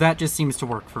forward, because that just seems to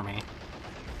work for me.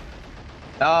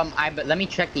 But let me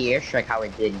check the airstrike how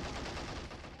it did.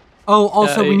 Oh,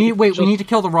 also we need to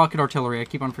kill the rocket artillery. I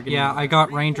keep on forgetting. Yeah, I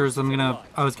got Rangers.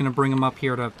 I was gonna bring them up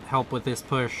here to help with this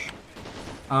push.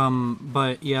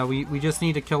 But yeah, we just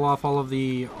need to kill off all of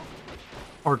the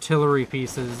artillery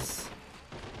pieces.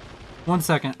 1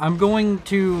 second. I'm going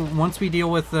to, once we deal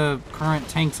with the current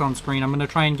tanks on screen, I'm going to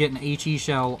try and get an HE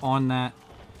shell on that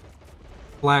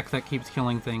black that keeps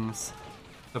killing things.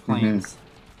 The planes.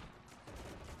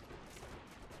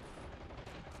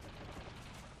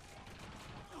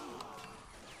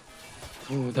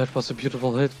 Ooh, that was a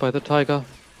beautiful hit by the Tiger.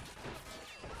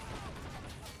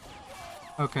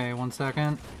 Okay, 1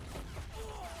 second.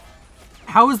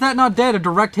 How is that not dead? A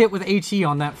direct hit with HE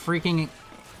on that freaking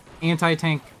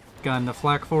anti-tank gun, the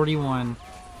Flak 41.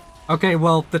 Okay,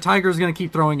 well, the Tiger's gonna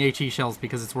keep throwing HE shells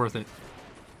because it's worth it.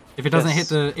 If it doesn't hit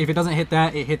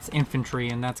that, it hits infantry,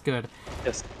 and that's good.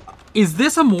 Yes. Is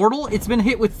this immortal? It's been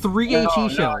hit with 3 HE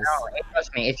shells. No,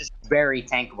 trust me, it's just very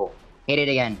tankable. Hit it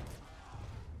again.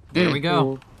 There we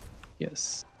go.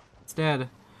 Yes. It's dead.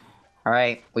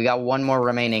 Alright, we got 1 more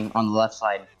remaining on the left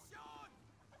side.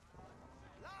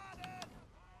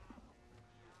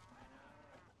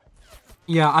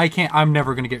 Yeah, I can't. I'm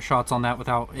never gonna get shots on that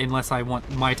unless I want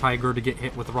my Tiger to get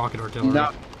hit with rocket artillery.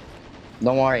 No.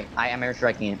 Don't worry. I am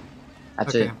airstriking it.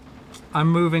 That's it. I'm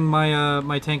moving my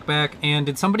my tank back. And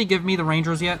did somebody give me the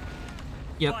Rangers yet?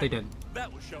 Yep, they did.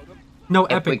 No,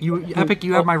 Epic.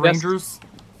 You have my Rangers.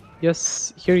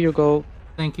 Yes, here you go.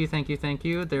 Thank you, thank you, thank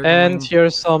you. And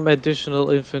here's some additional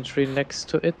infantry next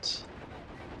to it.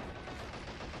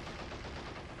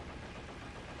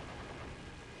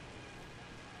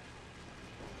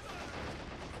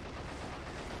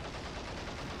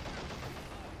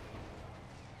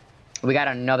 We got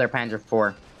another Panzer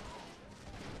IV.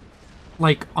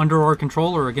 Like, under our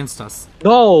control or against us?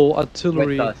 No,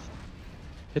 artillery. With us.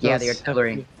 Yeah, the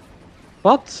artillery.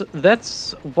 But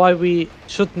that's why we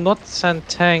should not send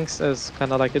tanks as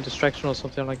kind of like a distraction or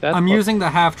something like that. I'm using the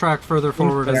half-track further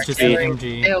forward as just an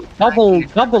MG.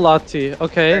 Duality.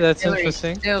 Okay, that's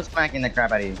interesting. Still smacking the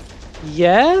crap out of you.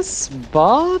 Yes,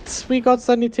 but we got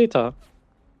Saniteta.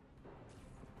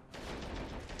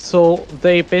 So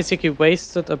they basically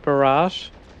wasted a barrage.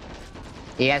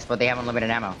 Yes, but they have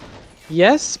unlimited ammo.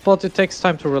 Yes, but it takes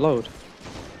time to reload.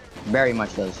 Very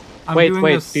much does. Wait,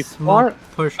 before...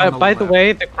 by the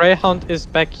way, the Greyhound is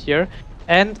back here,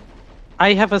 and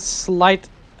I have a slight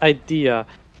idea.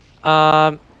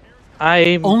 Only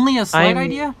a slight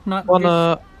idea? Not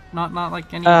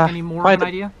like any more of an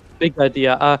idea? Big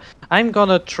idea. I'm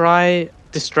gonna try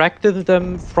distracting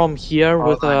them from here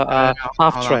with a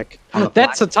half track.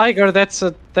 That's a Tiger. That's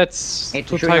two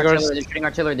Tigers. They're shooting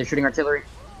artillery. They're shooting artillery.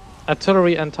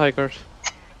 Artillery and Tigers.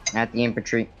 At the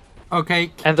infantry.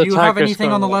 Okay, and do you have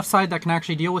anything on the left side that can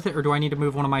actually deal with it, or do I need to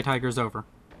move one of my Tigers over?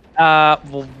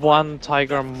 One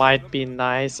Tiger might be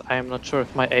nice. I'm not sure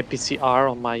if my APCR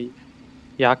on my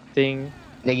Yak thing...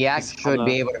 The Yak should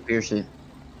be able to pierce it.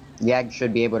 Yak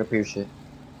should be able to pierce it.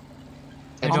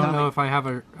 I don't know if I have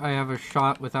a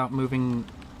shot without moving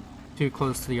too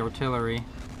close to the artillery.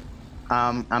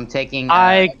 I'm taking...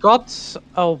 I got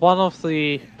one of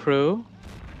the crew.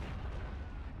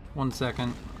 1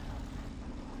 second.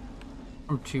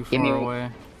 I'm too far away.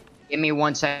 Give me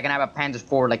 1 second. I have a Panzer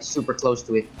IV like super close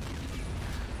to it.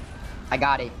 I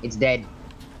got it. It's dead.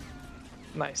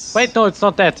 Nice. Wait, no, it's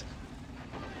not dead.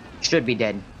 Should be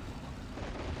dead.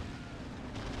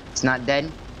 It's not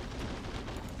dead?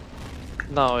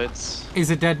 No, it's... Is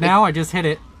it dead now? I just hit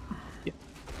it.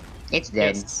 It's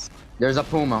dead. Yes. There's a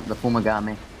Puma. The Puma got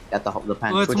me. Got the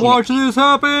Panzer. Let's watch this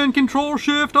happen. Control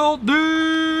Shift Alt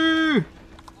D.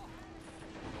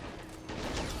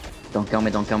 Don't kill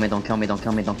me, don't kill me, don't kill me, don't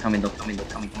kill me, don't kill me, don't kill me, don't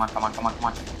kill me. Come on, come on, come on, come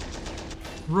on.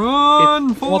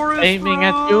 Run, Forrest, aiming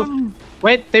at you.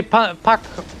 Wait, they Pak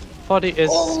 40 is...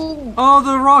 Oh,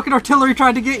 the rocket artillery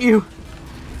tried to get you.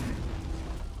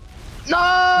 No!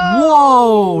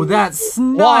 Whoa, that's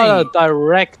nice. What a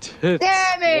direct hit.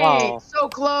 Damn it! Wow. So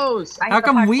close. How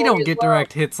come we don't get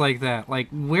direct hits like that? Like,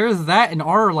 where's that in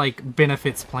our, like,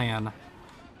 benefits plan?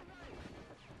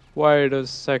 Wait a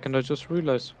second, I just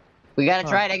realized. We gotta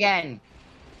try it again.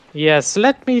 Yes,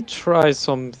 let me try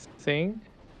something.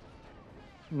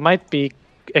 Might be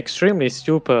extremely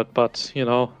stupid, but, you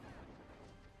know,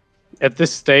 at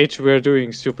this stage we're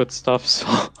doing stupid stuff, so...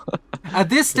 At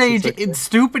this stage,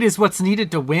 stupid is what's needed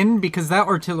to win, because that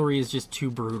artillery is just too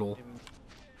brutal.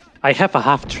 I have a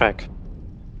half-track.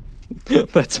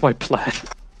 That's my plan.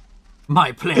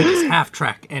 My plan is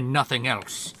half-track and nothing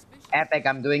else. Epic,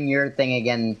 I'm doing your thing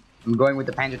again. I'm going with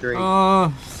the Panzer III.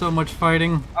 Oh, so much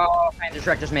fighting. Oh, Panzer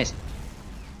Shrek just missed.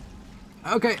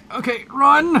 Okay,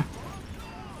 run!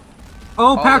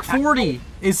 Oh, Pack 40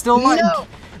 is still alive. No.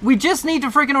 We just need to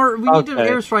freaking need to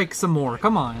airstrike some more.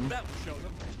 Come on.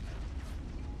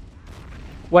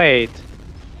 Wait.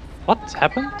 What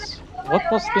happened? What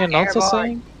was the announcer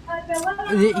saying?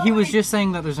 He was just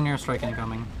saying that there's an airstrike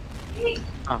incoming.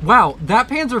 Oh. Wow, that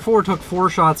Panzer IV took 4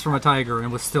 shots from a Tiger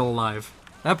and was still alive.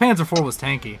 That Panzer IV was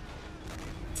tanky.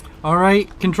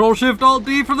 Alright, Control Shift Alt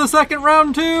D for the second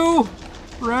round 2!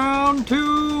 Round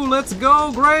 2, let's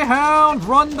go, Greyhound!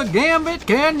 Run the gambit!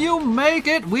 Can you make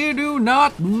it? We do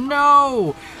not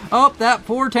know! Oh, that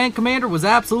poor tank commander was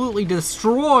absolutely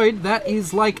destroyed. That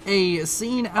is like a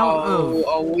scene out of...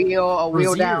 a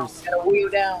wheel down. Got a wheel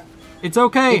down. It's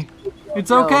okay. It's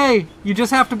okay. You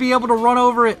just have to be able to run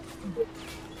over it.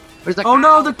 Oh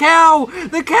no, the cow!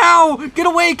 The cow! Get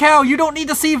away, cow! You don't need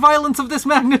to see violence of this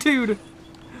magnitude!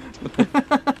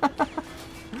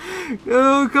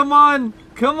 Oh, come on!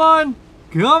 Come on!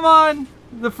 Come on!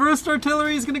 The first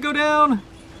artillery is gonna go down!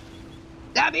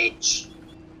 Damage!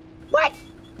 What?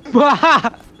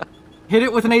 Hit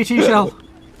it with an HE shell.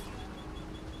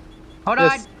 Hold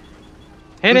on!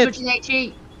 Hit it! Switching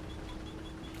HE.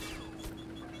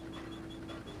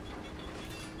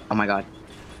 Oh my god.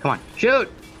 Come on.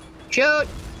 Shoot! Shoot!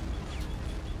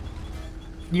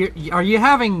 Are you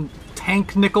having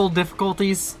tank nickel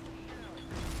difficulties?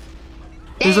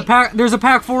 There's a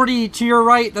pack 40 to your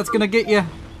right that's gonna get you.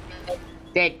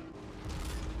 Dead.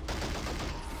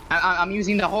 I'm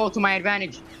using the hole to my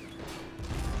advantage.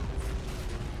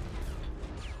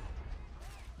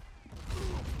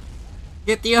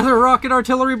 Get the other rocket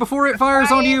artillery before it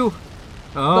fires on you.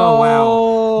 Oh, No.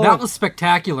 wow. That was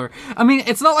spectacular. I mean,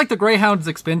 it's not like the Greyhound's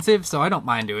expensive, so I don't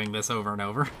mind doing this over and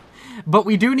over. But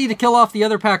we do need to kill off the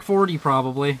other pack 40,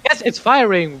 probably. Yes, it's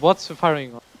firing. What's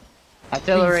firing?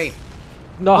 Artillery.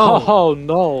 No, Oh.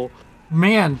 no.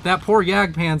 Man, that poor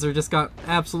Jagdpanzer just got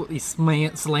absolutely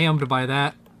slammed by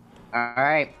that.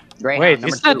 Alright. Greyhound Wait,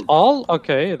 number is that 2. all?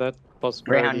 Okay, that was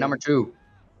Greyhound number 2.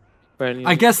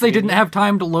 I guess they didn't have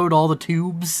time to load all the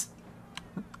tubes.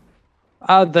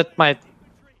 That might.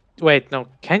 Wait, no.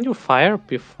 Can you fire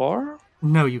before?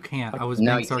 No, you can't. I was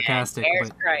No, being you can't. sarcastic, but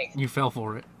Airstrike. you fell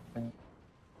for it.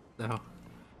 So.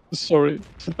 Sorry.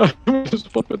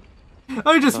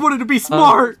 I just wanted to be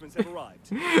smart!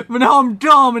 But now I'm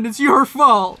dumb and it's your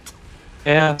fault!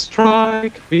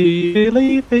 Airstrike, we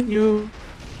believe in you.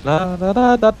 La, la,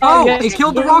 la, la, Oh, yes, it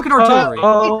killed the rocket artillery!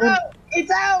 oh.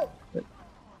 It's out!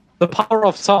 The power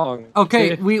of song.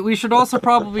 Okay, we should also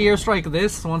probably airstrike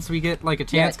this once we get like a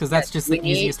chance, Yes, because that's yes, just we the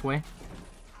need- easiest way.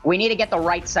 We need to get the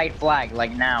right side flag,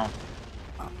 like now.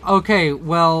 Okay,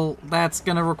 well, that's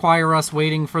gonna require us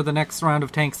waiting for the next round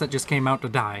of tanks that just came out to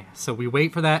die. So we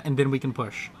wait for that, and then we can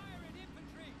push.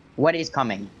 What is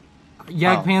coming?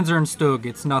 Jagdpanzer and Stug,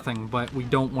 it's nothing, but we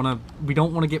don't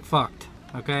wanna get fucked,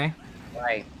 okay?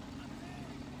 Right.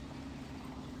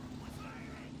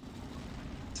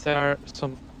 There are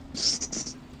some. At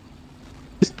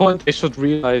this point, they should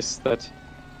realize that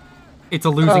It's a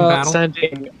losing battle.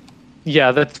 sending.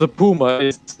 Yeah, that the Puma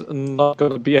is not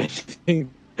gonna be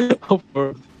anything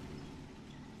over.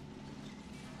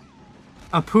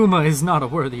 A Puma is not a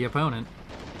worthy opponent,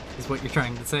 is what you're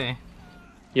trying to say.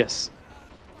 Yes.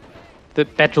 The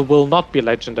battle will not be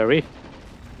legendary.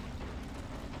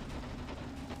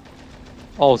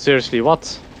 Oh, seriously,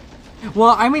 what?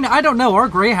 Well, I mean, I don't know. Our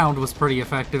Greyhound was pretty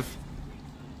effective.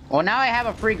 Well, now I have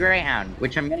a free Greyhound,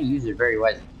 which I'm gonna use it very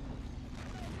wisely.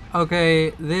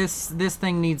 Okay, this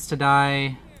thing needs to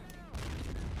die.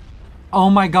 Oh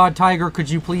my god, Tiger, could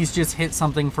you please just hit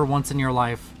something for once in your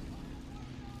life?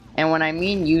 And when I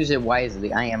mean use it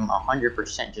wisely, I am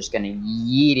 100% just gonna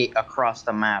yeet it across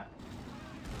the map.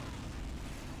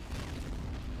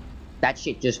 That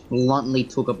shit just bluntly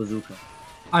took a bazooka.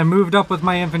 I moved up with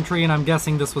my infantry, and I'm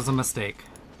guessing this was a mistake.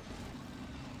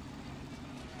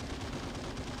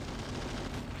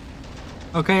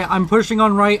 Okay, I'm pushing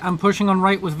on right. I'm pushing on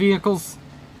right with vehicles.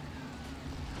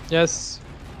 Yes.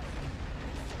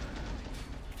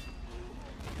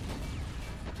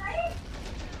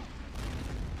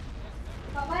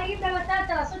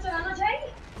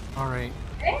 Alright.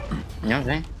 You know what I'm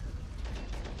saying?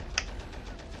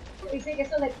 Dice que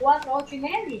eso de 4 a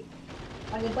 8:30.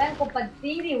 Para que puedan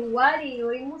compartir y jugar y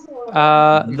oír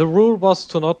música. The rule was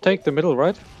to not take the middle,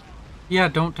 right? Yeah,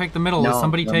 don't take the middle. No, Is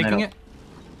somebody no taking middle. it?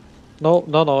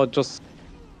 No, just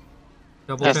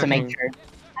Double Just to checking. make sure.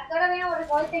 ¿A qué hora vengo a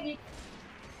recogerte aquí?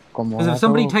 Because if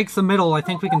somebody takes the middle, I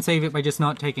think we can save it by just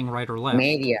not taking right or left.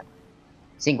 Media.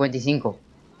 55.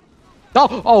 no.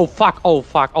 Oh fuck! Oh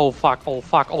fuck! Oh fuck! Oh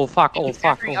fuck! Oh fuck! Oh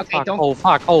fuck! Oh Okay, fuck! don't- Oh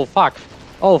fuck! Oh fuck!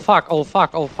 Oh fuck! Oh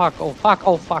fuck! Oh fuck! Oh fuck!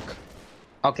 Oh fuck!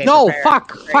 Okay. No, prepare, fuck,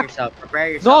 Prepare fuck. yourself. Prepare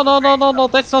No, yourself. no, no, prepare no, no!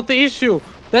 yourself. That's not the issue.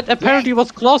 That apparently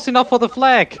was close enough for the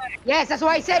flag. Yes, that's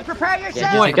why I said prepare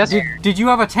yourself. Boy, guess- did you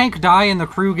have a tank die and the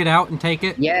crew get out and take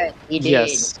it? Yeah, he did.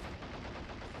 Yes.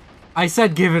 I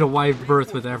said give it a wide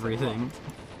berth with everything.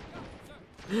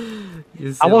 You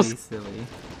silly, I was- silly.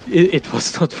 It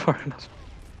was not far enough.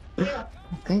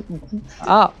 Okay.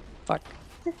 Ah, fuck.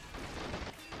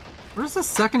 Where's the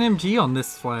second MG on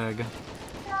this flag?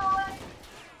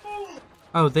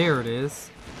 Oh, there it is.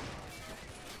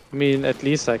 I mean, at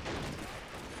least I.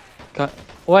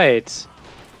 Wait,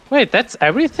 that's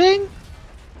everything?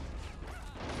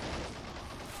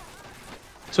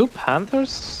 2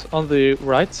 Panthers on the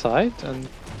right side, and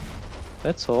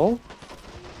that's all.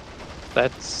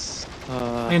 That's.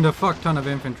 And a fuck ton of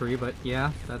infantry, but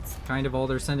yeah, that's kind of all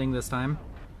they're sending this time.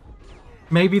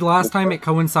 Maybe last time it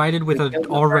coincided with a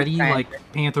already, like,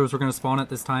 Panthers were gonna spawn at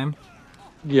this time.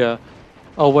 Yeah.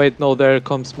 Oh wait, no, there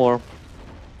comes more.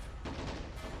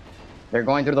 They're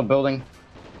going through the building.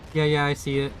 Yeah, I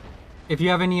see it. If you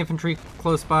have any infantry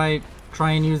close by,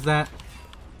 try and use that.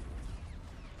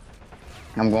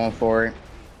 I'm going for it.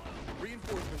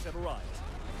 Reinforcements have arrived.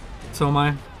 So am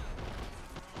I.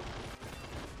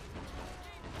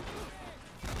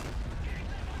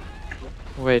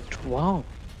 Wait, wow.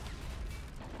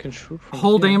 Can shoot from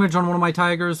Hull here. damage on one of my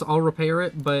tigers. I'll repair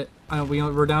it, but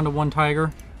we're down to 1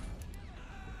 tiger.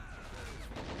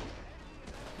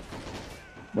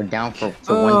 We're down for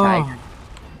 1 tiger.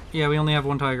 Yeah, we only have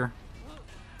 1 tiger.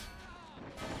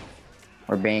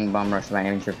 We're being bomb rushed by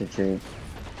infantry.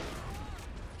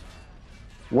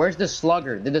 Where's the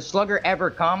slugger? Did the slugger ever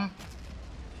come?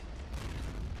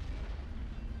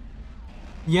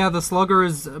 Yeah, the slugger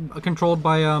is controlled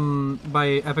by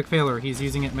Epic Failure. He's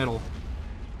using it middle.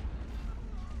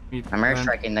 I'm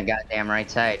airstriking the goddamn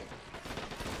right side.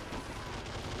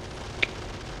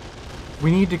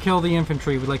 We need to kill the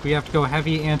infantry. We have to go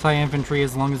heavy anti-infantry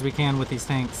as long as we can with these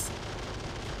tanks.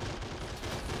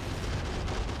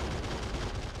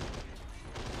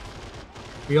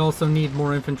 We also need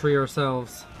more infantry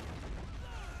ourselves.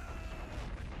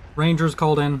 Rangers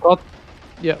called in.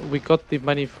 Yeah, we got the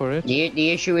money for it. The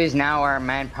issue is now our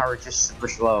manpower is just super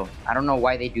slow. I don't know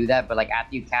why they do that, but like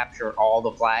after you capture all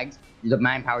the flags, the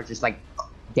manpower is just like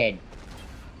dead.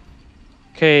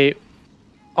 Okay,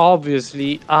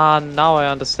 obviously, now I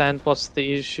understand what's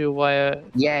the issue. Why?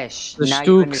 Yes, The now you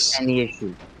Stooks. understand the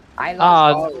issue. I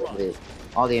lost all of it,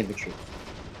 all the infantry,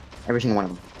 every single one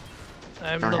of them.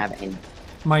 I don't have any.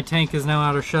 My tank is now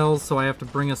out of shells, so I have to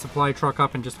bring a supply truck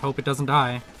up and just hope it doesn't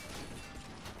die.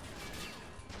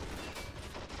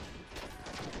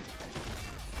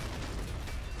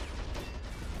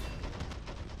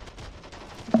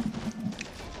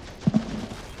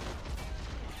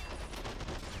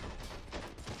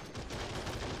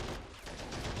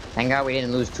 Thank God we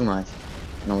didn't lose too much.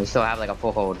 No, we still have like a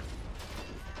full hold.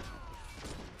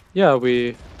 Yeah,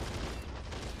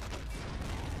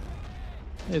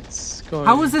 it's going.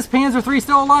 How is this Panzer III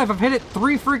still alive? I've hit it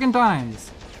 3 freaking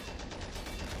times.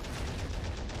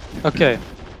 Okay.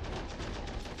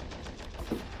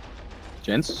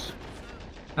 Gents,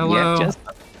 Hello. Yeah, Just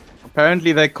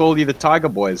apparently they call you the Tiger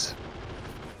Boys.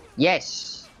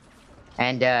 Yes,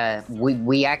 and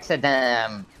we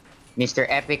accidentally, Mr.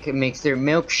 Epic, Mr.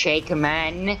 Milkshake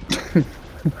Man,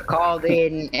 called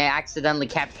in and accidentally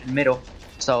captured middle.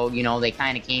 So you know they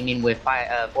kind of came in with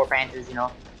 4 Panthers, you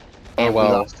know, and wow.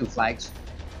 we lost 2 flags.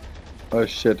 Oh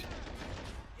shit.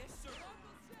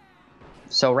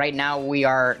 So right now we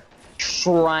are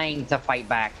trying to fight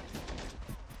back.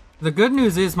 The good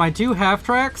news is my 2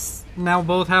 half-tracks now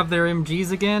both have their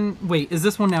MGs again. Wait, is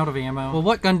this one out of ammo? Well,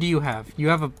 what gun do you have? You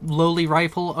have a lowly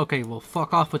rifle? Okay, well,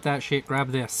 fuck off with that shit.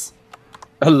 Grab this.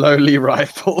 A lowly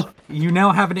rifle. You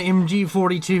now have an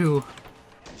MG42.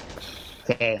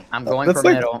 Okay, I'm going That's for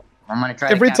like- middle. I'm gonna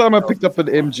try. Every to time I capture picked up an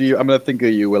MG, I'm gonna think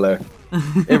of you, Willow.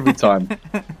 Every time.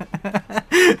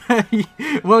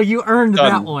 Well, you earned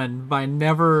Done. that one by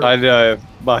never... I know.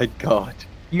 My God.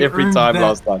 You Every earned time that-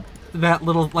 last time. That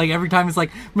little, like, every time it's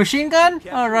like, machine gun?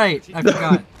 Alright, I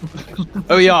forgot.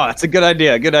 Oh yeah, it's a good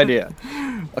idea. Good idea.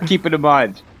 I'll keep it in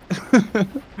mind.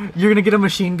 You're gonna get a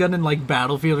machine gun in, like,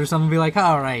 Battlefield or something and be like,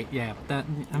 alright, yeah, that...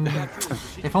 I mean,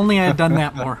 if only I had done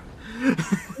that more.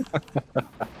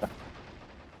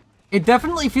 It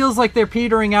definitely feels like they're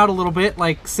petering out a little bit,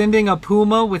 like sending a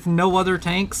Puma with no other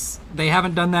tanks. They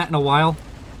haven't done that in a while.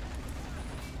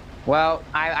 Well,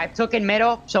 I took in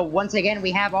middle, so once again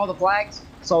we have all the flags.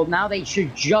 So now they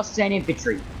should just send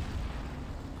infantry.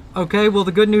 Okay, well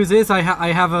the good news is I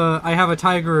have a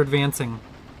Tiger advancing.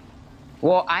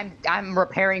 Well, I'm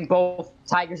repairing both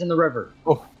tigers in the river.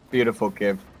 Oh, beautiful,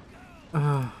 Kev.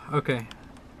 Okay.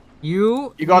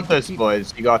 You got need to this, keep-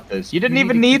 boys. You got this. You didn't You need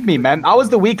even to need me, man. I was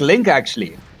the weak link,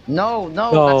 actually. No,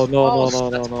 No, that's no, false. no, no,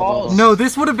 That's no, false. No,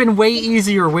 this would have been way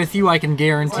easier with you, I can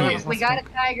guarantee Well, it. we got a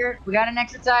tiger. We got an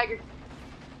extra tiger.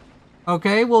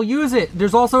 Okay, well use it.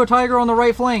 There's also a Tiger on the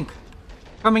right flank.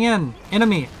 Coming in.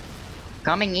 Enemy.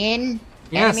 Coming in.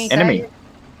 Yes. Enemy. tiger?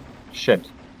 Shit.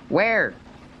 Where?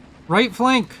 Right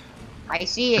flank. I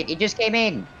see it. It just came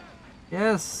in.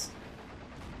 Yes.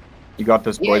 You got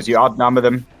this, boys. Yes. You outnumber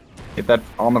them. Get that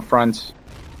on the front.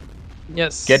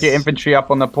 yes. Get your infantry up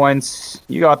on the points.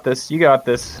 You got this. You got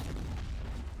this.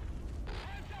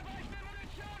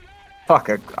 Fuck,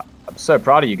 I'm so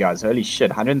proud of you guys. Holy shit,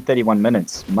 131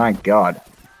 minutes. My God.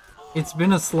 It's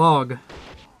been a slog.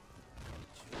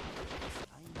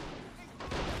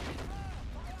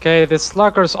 Okay, the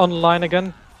slugger's online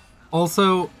again.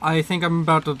 Also, I think I'm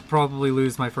about to probably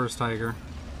lose my first Tiger.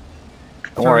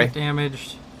 Don't worry. Turret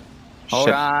damaged. Hold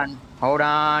Shit. on. Hold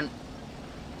on.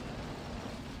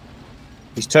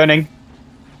 He's turning.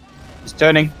 He's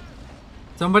turning.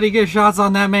 Somebody get shots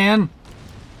on that man.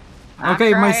 I'm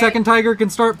Okay, my trying. second Tiger can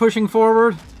start pushing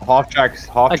forward. Half tracks.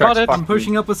 Half I got tracks. it. fuck I'm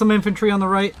pushing me. up with some infantry on the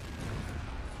right.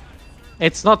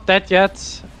 It's not dead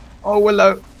yet. Oh,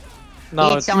 Willow.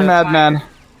 No, It's it's on dead. Madman.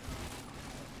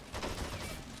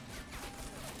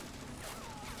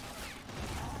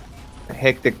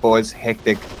 Hectic, boys.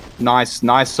 Hectic. Nice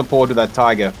support with that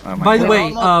tiger. Oh my By the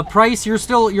God. way, Price, you're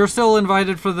still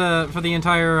invited for the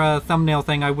entire thumbnail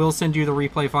thing. I will send you the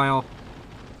replay file.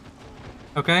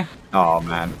 Okay. Oh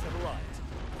man.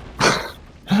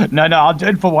 no, I'll do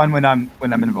it for one when I'm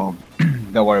involved.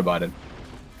 Don't worry about it.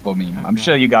 For me, I'm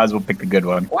sure you guys will pick a good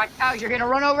one. Watch out, you're gonna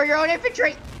run over your own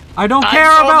infantry! I don't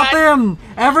care about them.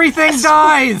 Everything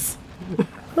dies.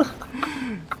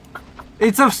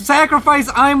 It's a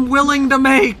sacrifice I'm willing to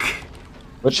make.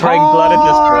 We're throwing blood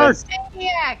at this place.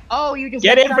 Maniac! Oh, you just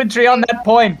Get infantry on that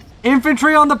point.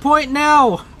 Infantry on the point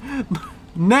now.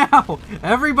 Now,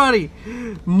 everybody,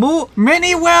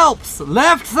 mini whelps,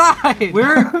 left side.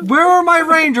 Where are my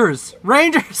rangers?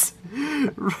 Rangers,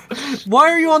 why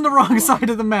are you on the wrong side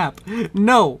of the map?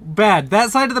 No, bad. That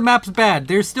side of the map's bad.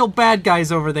 There's still bad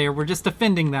guys over there. We're just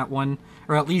defending that one,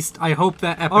 or at least I hope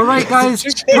that. All right, guys,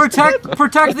 protect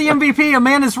the MVP. A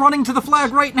man is running to the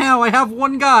flag right now. I have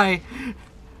one guy.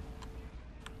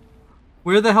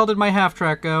 Where the hell did my half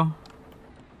track go?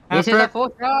 This is a full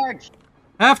charge!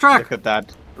 Half track. Look at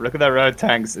that. Look at that road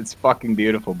tanks. It's fucking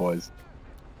beautiful, boys.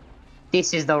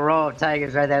 This is the row of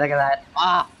tigers right there, look at that.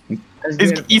 Ah!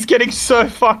 He's getting so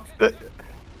fucked. Look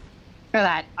at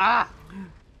that. Ah!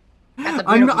 That's a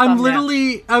I'm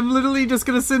beautiful literally just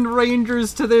gonna send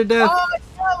rangers to their death. Oh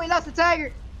no, we lost the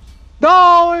tiger!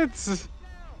 No, it's It's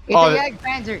a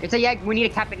Jagdpanzer. It's a Jag. We need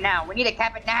to cap it now. We need to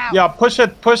cap it now. Yeah, push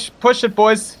it,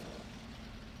 boys.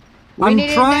 I'm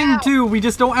need it trying now. to. We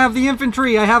just don't have the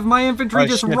infantry. I have my infantry Oh,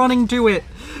 just shit. running to it.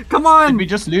 Come on. Did we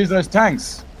just lose those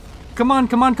tanks? Come on.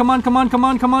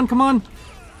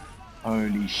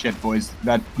 Holy shit, boys.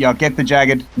 Get the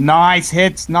jagged. Nice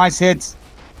hits.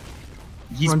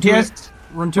 He's Run to it. pierced.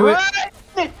 Run to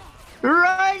it.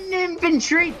 Run,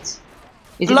 infantry! Is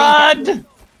it Blood!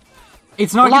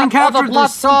 It's not getting captured.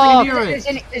 There's something near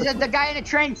it. There's the guy in the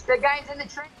trench. The guy's in the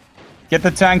trench. Get the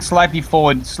tank slightly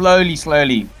forward.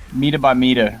 Slowly. Meter by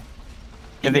meter.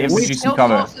 Get the infantry some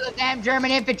cover. Close to the damn German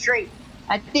infantry.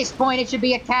 At this point, it should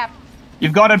be a cap.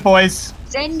 You've got it, boys.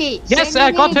 Send it. yes, send I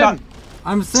it got in. him.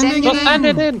 I'm sending Send it Just send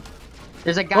it in. in.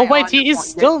 There's a guy. Oh wait, on he the is point.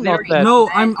 still There's not very- dead. No,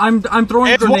 I'm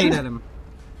throwing a It's grenade one- at him.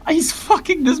 He's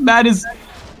fucking. This man is.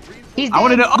 He's I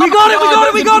wanted dead. to. We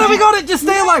got it. Just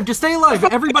stay alive.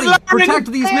 Everybody,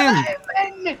 protect these men.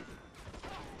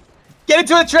 Get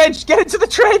into the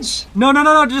trench. No.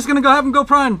 Just gonna have him go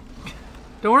prime.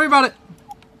 Don't worry about it.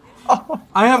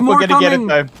 I have We're more gonna get it, coming.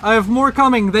 though. I have more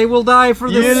coming. They will die for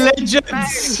You this.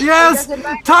 legends. Yes!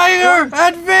 Tiger!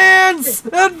 Advance!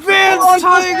 Advance,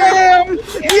 Tiger!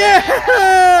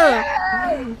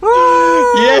 Yeah!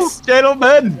 Woo! Yes,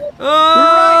 gentlemen.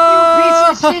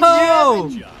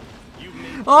 Oh!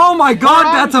 Oh my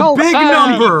god, that's a big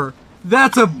number!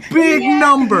 That's a big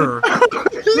number!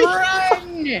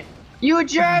 Run! You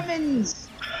Germans!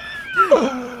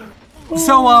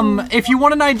 So, if you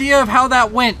want an idea of how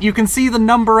that went, you can see the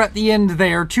number at the end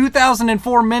there.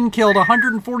 2,004 men killed,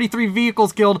 143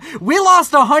 vehicles killed. We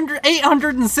lost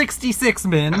 866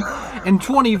 men and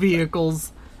 20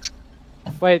 vehicles.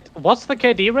 Wait, what's the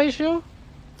KD ratio?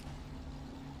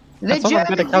 The Someone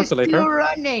get a Germans are still calculator.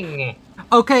 running!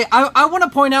 Okay, I want to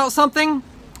point out something.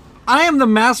 I am the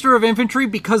master of infantry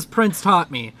because Prince taught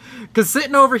me. Because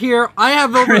sitting over here, I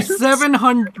have over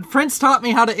 700... Prince taught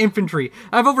me how to infantry.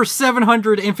 I have over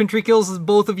 700 infantry kills, as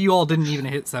both of you all didn't even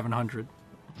hit 700.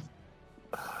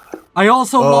 I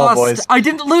also lost... boys. I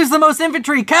didn't lose the most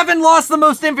infantry. Kevin lost the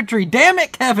most infantry. Damn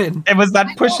it, Kevin. It was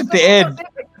that push at the end.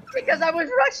 Because I was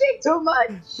rushing too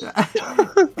much!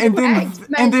 And then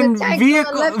the tanks on the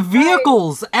left side.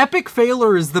 vehicles. Epic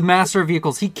Failure is the master of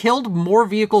vehicles. He killed more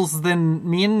vehicles than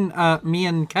me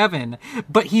and Kevin,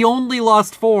 but he only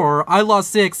lost 4. I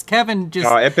lost 6. Kevin just.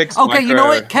 Oh, Epic's okay, you know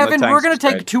what, micro Kevin? on the We're gonna tanks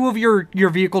take is great. 2 of your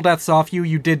vehicle deaths off you.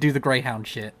 You did do the Greyhound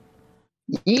shit.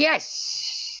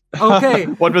 Yes! Okay.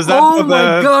 What was that Oh for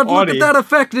my the god! Look Audi? at that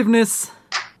effectiveness.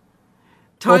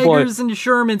 Oh, boy. Tigers and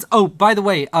Shermans. Oh, by the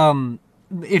way, when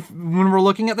we're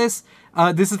looking at this,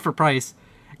 this is for Price.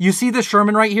 You see the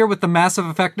Sherman right here with the massive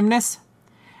effectiveness?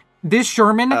 This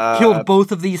Sherman killed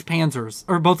both of these Panzers,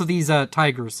 or both of these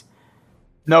Tigers.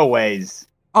 No ways.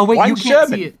 Oh wait, One you can't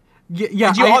Sherman? see it.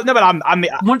 Yeah, Did you, no, but I'm the.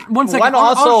 one second. One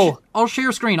I'll also.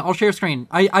 share screen. I'll share screen.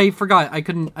 I forgot. I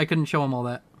couldn't show him all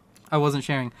that. I wasn't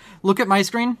sharing. Look at my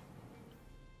screen.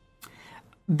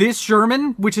 This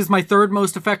Sherman, which is my 3rd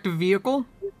most effective vehicle,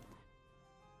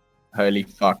 Holy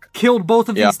fuck! killed both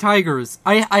of these Tigers.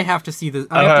 I have to see the.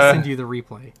 I have to send you the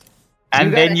replay.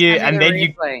 And then you You gotta send me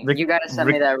the replay. You gotta send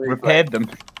me that replay. repaired them.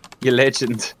 You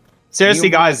legend. Seriously,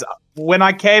 You- guys, when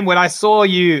I saw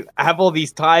you have all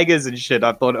these tigers and shit,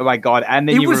 I thought, oh my god, and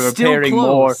then It you were was still repairing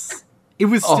more. close. It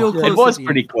was still close. It was at the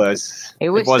pretty end. close. It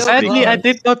was still Sadly, I close.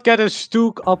 did not get a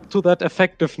Stuk up to that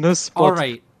effectiveness. But All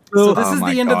right. So this Oh is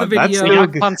my the end of the God, that's video. still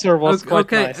the Panzer was quite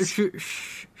Okay, nice.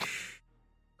 shh.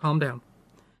 Calm down.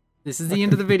 This is the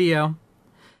end of the video.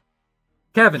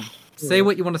 Kevin, say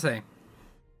what you want to say.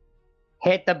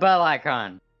 Hit the bell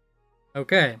icon.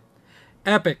 Okay.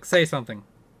 Epic, say something.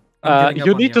 I'm getting up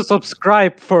You on need to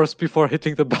subscribe first before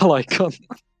hitting the bell icon.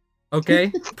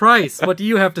 Okay. Price, what do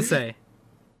you have to say?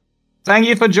 Thank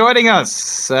you for joining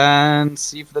us, and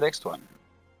see you for the next one.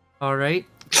 All right.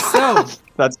 So,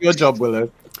 That's your job,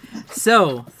 Willow.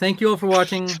 thank you all for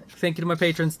watching. Thank you to my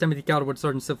patrons, Timothy Calderwood,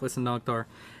 Sergeant Syphilis, and Nogtar.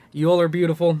 You all are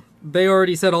beautiful. They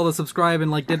already said all the subscribe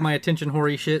and like did my attention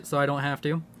hoary shit, so I don't have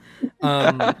to.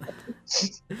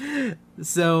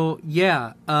 So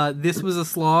yeah, this was a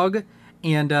slog,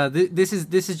 and this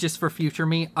is just for future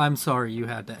me. I'm sorry you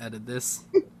had to edit this.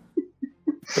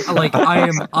 Like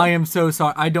I am so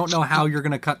sorry. I don't know how you're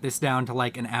gonna cut this down to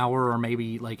like an hour or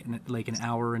maybe like an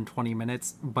hour and 20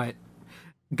 minutes, but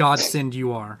godsend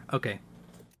you are. Okay.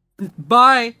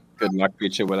 Bye. Good luck,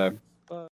 future Willow.